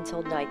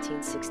 until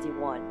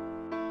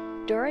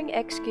 1961. During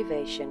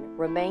excavation,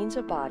 remains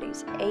of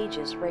bodies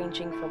ages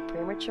ranging from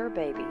premature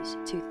babies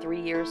to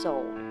 3 years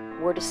old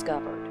were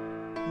discovered,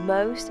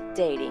 most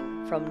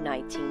dating from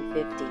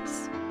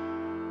 1950s.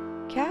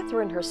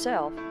 Catherine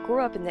herself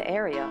grew up in the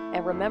area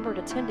and remembered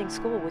attending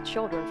school with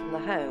children from the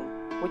home,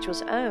 which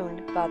was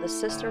owned by the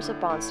Sisters of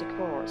Bon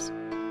Secours,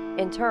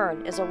 in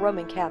turn is a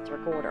Roman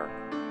Catholic order.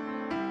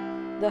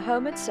 The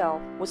home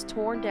itself was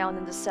torn down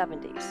in the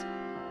 70s,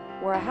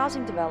 where a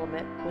housing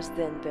development was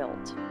then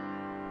built.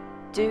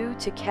 Due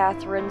to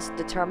Catherine's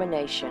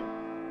determination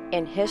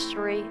and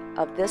history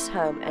of this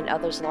home and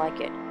others like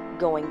it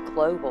going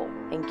global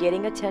and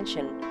getting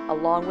attention,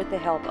 along with the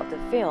help of the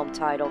film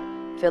titled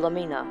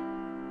Philomena,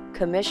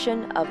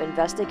 Commission of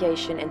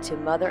Investigation into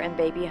Mother and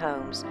Baby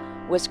Homes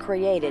was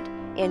created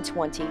in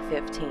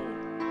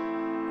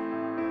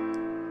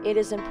 2015. It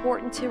is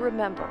important to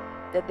remember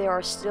that there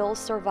are still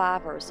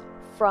survivors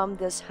from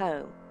this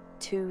home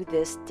to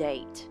this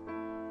date.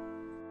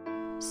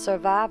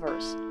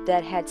 Survivors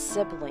that had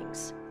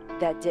siblings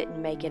that didn't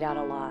make it out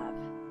alive.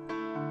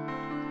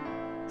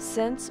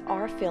 Since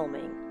our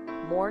filming,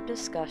 more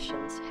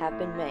discussions have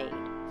been made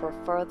for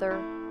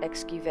further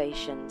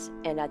excavations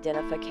and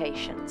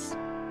identifications.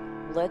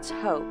 Let's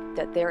hope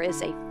that there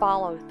is a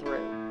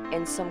follow-through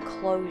and some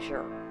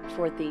closure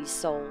for these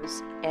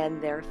souls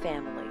and their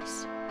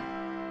families.